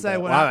 I will say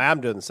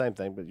I'm doing the same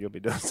thing, but you'll be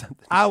doing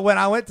something. When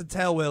I went to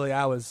tell Willie,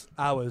 I was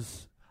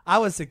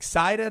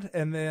excited,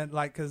 and then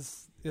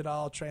because it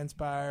all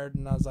transpired,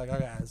 and I was like,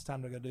 okay, it's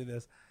time to go do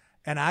this,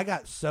 and I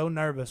got so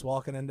nervous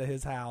walking into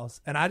his house,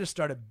 and I just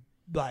started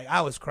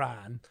I was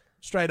crying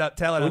straight up,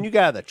 telling him when you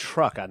got out of the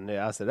truck. I knew.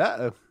 I said,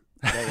 uh-oh.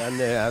 I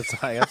knew. I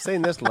was like, I've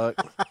seen this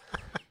look.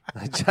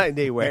 Johnny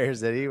D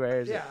wears it. He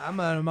wears it. Yeah, I'm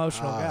an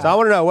emotional guy. So I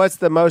want to know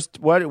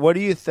what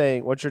do you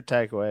think? What's your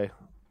takeaway?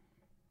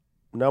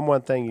 Number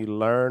one thing you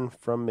learned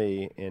from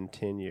me in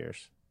 10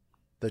 years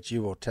that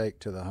you will take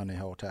to the Honey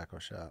Hole Tackle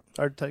Shop,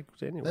 or take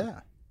to anyone. Yeah.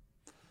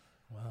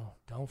 Well,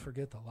 don't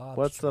forget the lobster.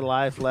 What's the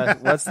life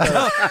lesson? What's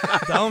the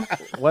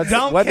what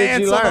cancel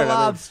did you learn? The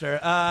lobster.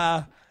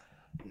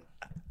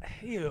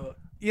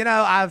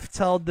 I've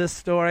told this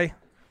story.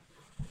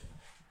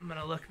 I'm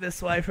gonna look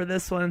this way for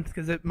this one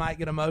because it might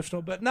get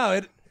emotional, but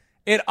no,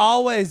 it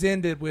always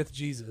ended with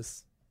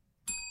Jesus,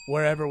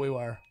 wherever we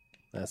were.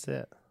 That's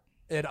it.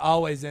 It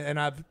always, and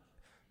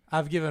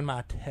I've given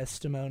my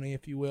testimony,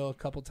 if you will, a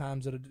couple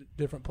times at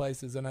different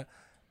places, and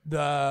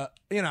I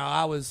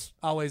was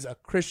always a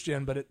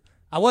Christian, but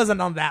I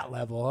wasn't on that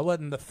level. I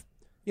wasn't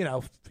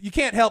you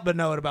can't help but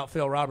know it about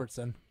Phil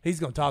Robertson. He's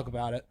going to talk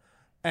about it,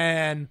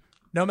 and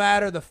no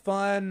matter the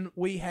fun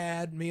we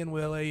had, me and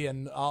Willie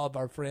and all of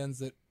our friends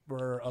that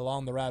were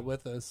along the ride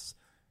with us,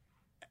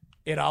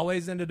 it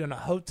always ended in a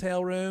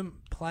hotel room,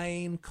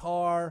 plane,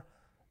 car,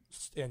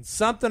 and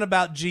something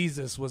about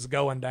Jesus was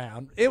going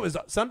down.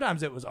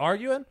 Sometimes it was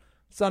arguing,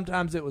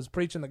 sometimes it was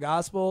preaching the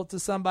gospel to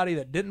somebody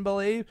that didn't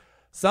believe,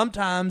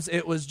 sometimes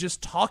it was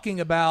just talking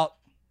about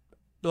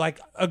like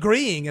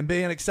agreeing and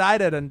being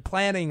excited and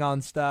planning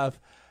on stuff.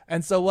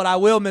 And so what I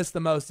will miss the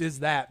most is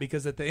that,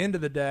 because at the end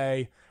of the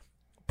day,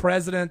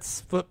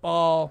 presidents,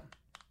 football,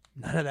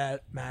 none of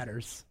that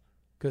matters,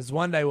 because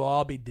one day we'll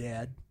all be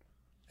dead.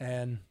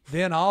 And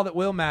then all that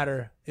will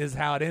matter is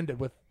how it ended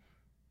with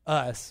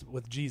us,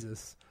 with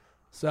Jesus.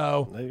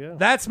 So There you go.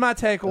 that's my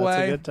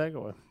takeaway. That's a good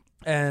takeaway.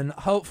 And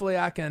hopefully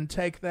I can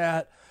take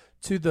that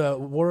to the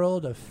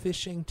world of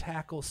fishing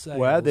tackle sales.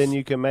 Well, then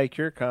you can make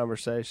your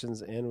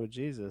conversations end with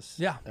Jesus.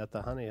 Yeah. At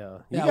the honey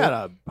hole. You Yeah,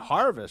 got a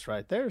harvest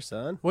right there,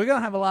 son. We're going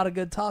to have a lot of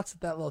good talks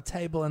at that little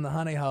table in the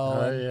honey hole.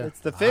 Oh, yeah. It's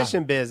the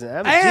fishing business.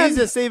 I mean, And-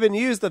 Jesus even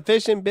used the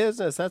fishing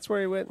business. That's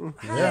where he went and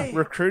Hey,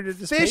 recruited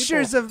his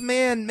Fishers people. of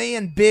Men, me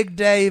and Big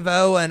Dave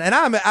Owen. And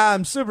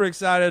I'm super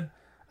excited.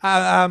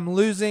 I'm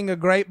losing a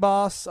great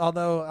boss,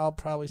 although I'll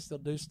probably still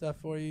do stuff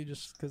for you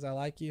just because I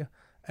like you.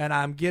 And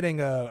I'm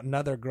getting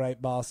another great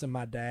boss in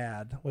my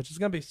dad, which is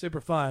going to be super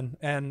fun.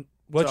 And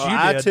what So you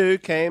I did. too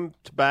came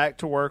back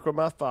to work with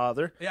my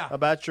father. Yeah.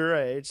 About your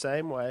age,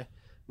 same way.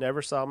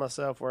 Never saw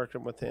myself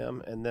working with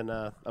him, and then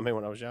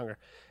when I was younger,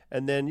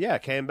 and then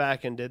came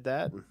back and did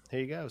that, and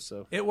here you go.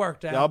 So It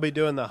worked out. y'all be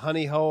doing the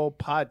Honey Hole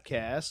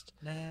podcast.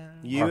 Nah.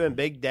 You and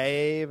Big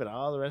Dave and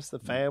all the rest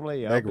of the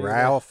family. Y'all Big be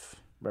Ralph. there.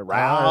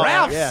 Ralph.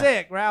 Ralph's yeah.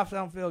 sick. Ralph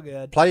don't feel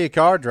good. Play your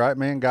cards right.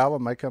 Me and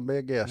Goblin may come be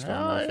a guest on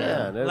Oh, that.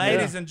 yeah. There's-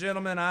 Ladies and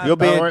gentlemen,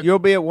 You'll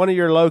be at one of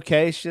your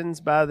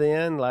locations by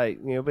then. Like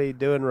you'll be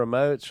doing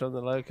remotes from the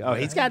location. Oh,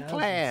 he's got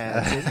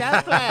plans. He's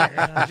got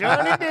plans.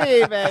 Johnny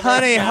D, baby.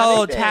 Honey Johnny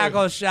Hole D.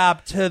 Tackle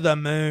Shop to the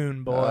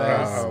moon,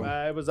 boys.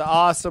 It was an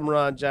awesome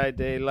run,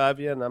 JD. Love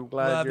you, and I'm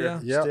glad Love you're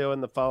ya. still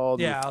in the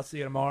fold. Yeah, I'll see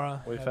you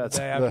tomorrow. We've Have a had day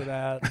some- after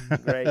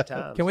that. Great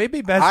times. Can we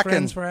be best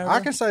friends forever? I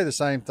can say the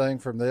same thing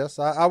from this.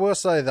 I will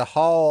say the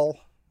hall,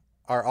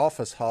 our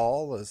office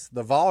hall,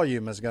 the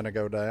volume is going to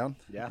go down.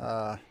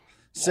 Yeah.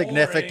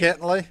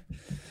 Significantly.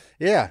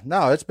 Yeah.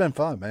 No, it's been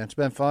fun, man. It's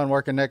been fun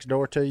working next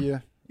door to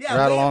you. Yeah,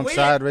 right we-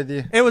 alongside we- with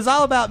you. It was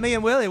all about me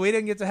and Willie. We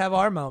didn't get to have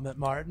our moment,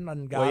 Martin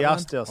and Goblin. Well, y'all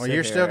still. Well, sit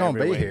you're here still gonna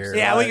every be week. here.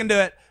 Yeah, we Right. can do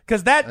it.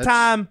 Because that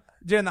time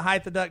during the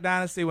height of Duck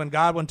Dynasty when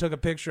Godwin took a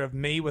picture of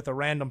me with a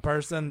random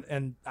person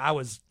and I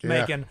was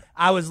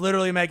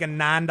literally making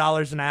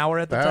 $9 an hour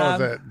at the That time.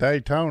 was at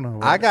Daytona.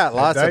 I got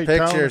lots of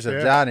Daytona, pictures of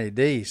yeah. Johnny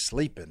D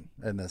sleeping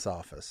in this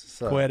office.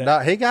 So Quit it. no,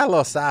 he got a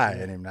little sigh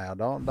in him now.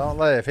 Don't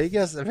let if he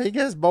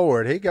gets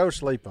bored, he goes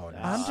sleep on you.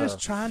 I'm So, just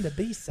trying to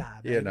be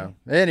side. you know.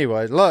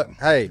 Anyways, look,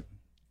 hey,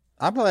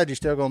 I'm glad you're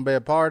still going to be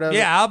a part of it.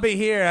 Yeah, I'll be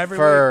here every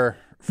week.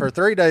 For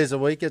 3 days a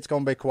week, it's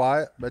going to be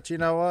quiet. But you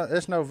know what?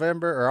 It's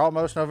November or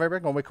almost November.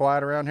 It's going to be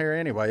quiet around here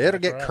anyway. It'll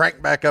get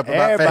cranked back up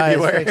about Everybody's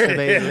February. fixing to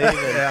be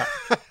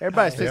leaving.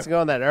 Everybody's fixing to go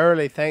on that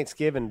early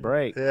Thanksgiving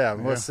break. Yeah,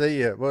 we'll see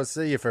you. We'll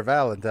see you for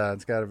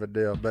Valentine's, kind of a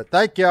deal. But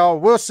thank y'all.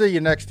 We'll see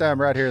you next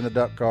time right here in the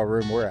Duck Call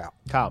Room. We're out.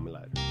 Call me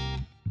later.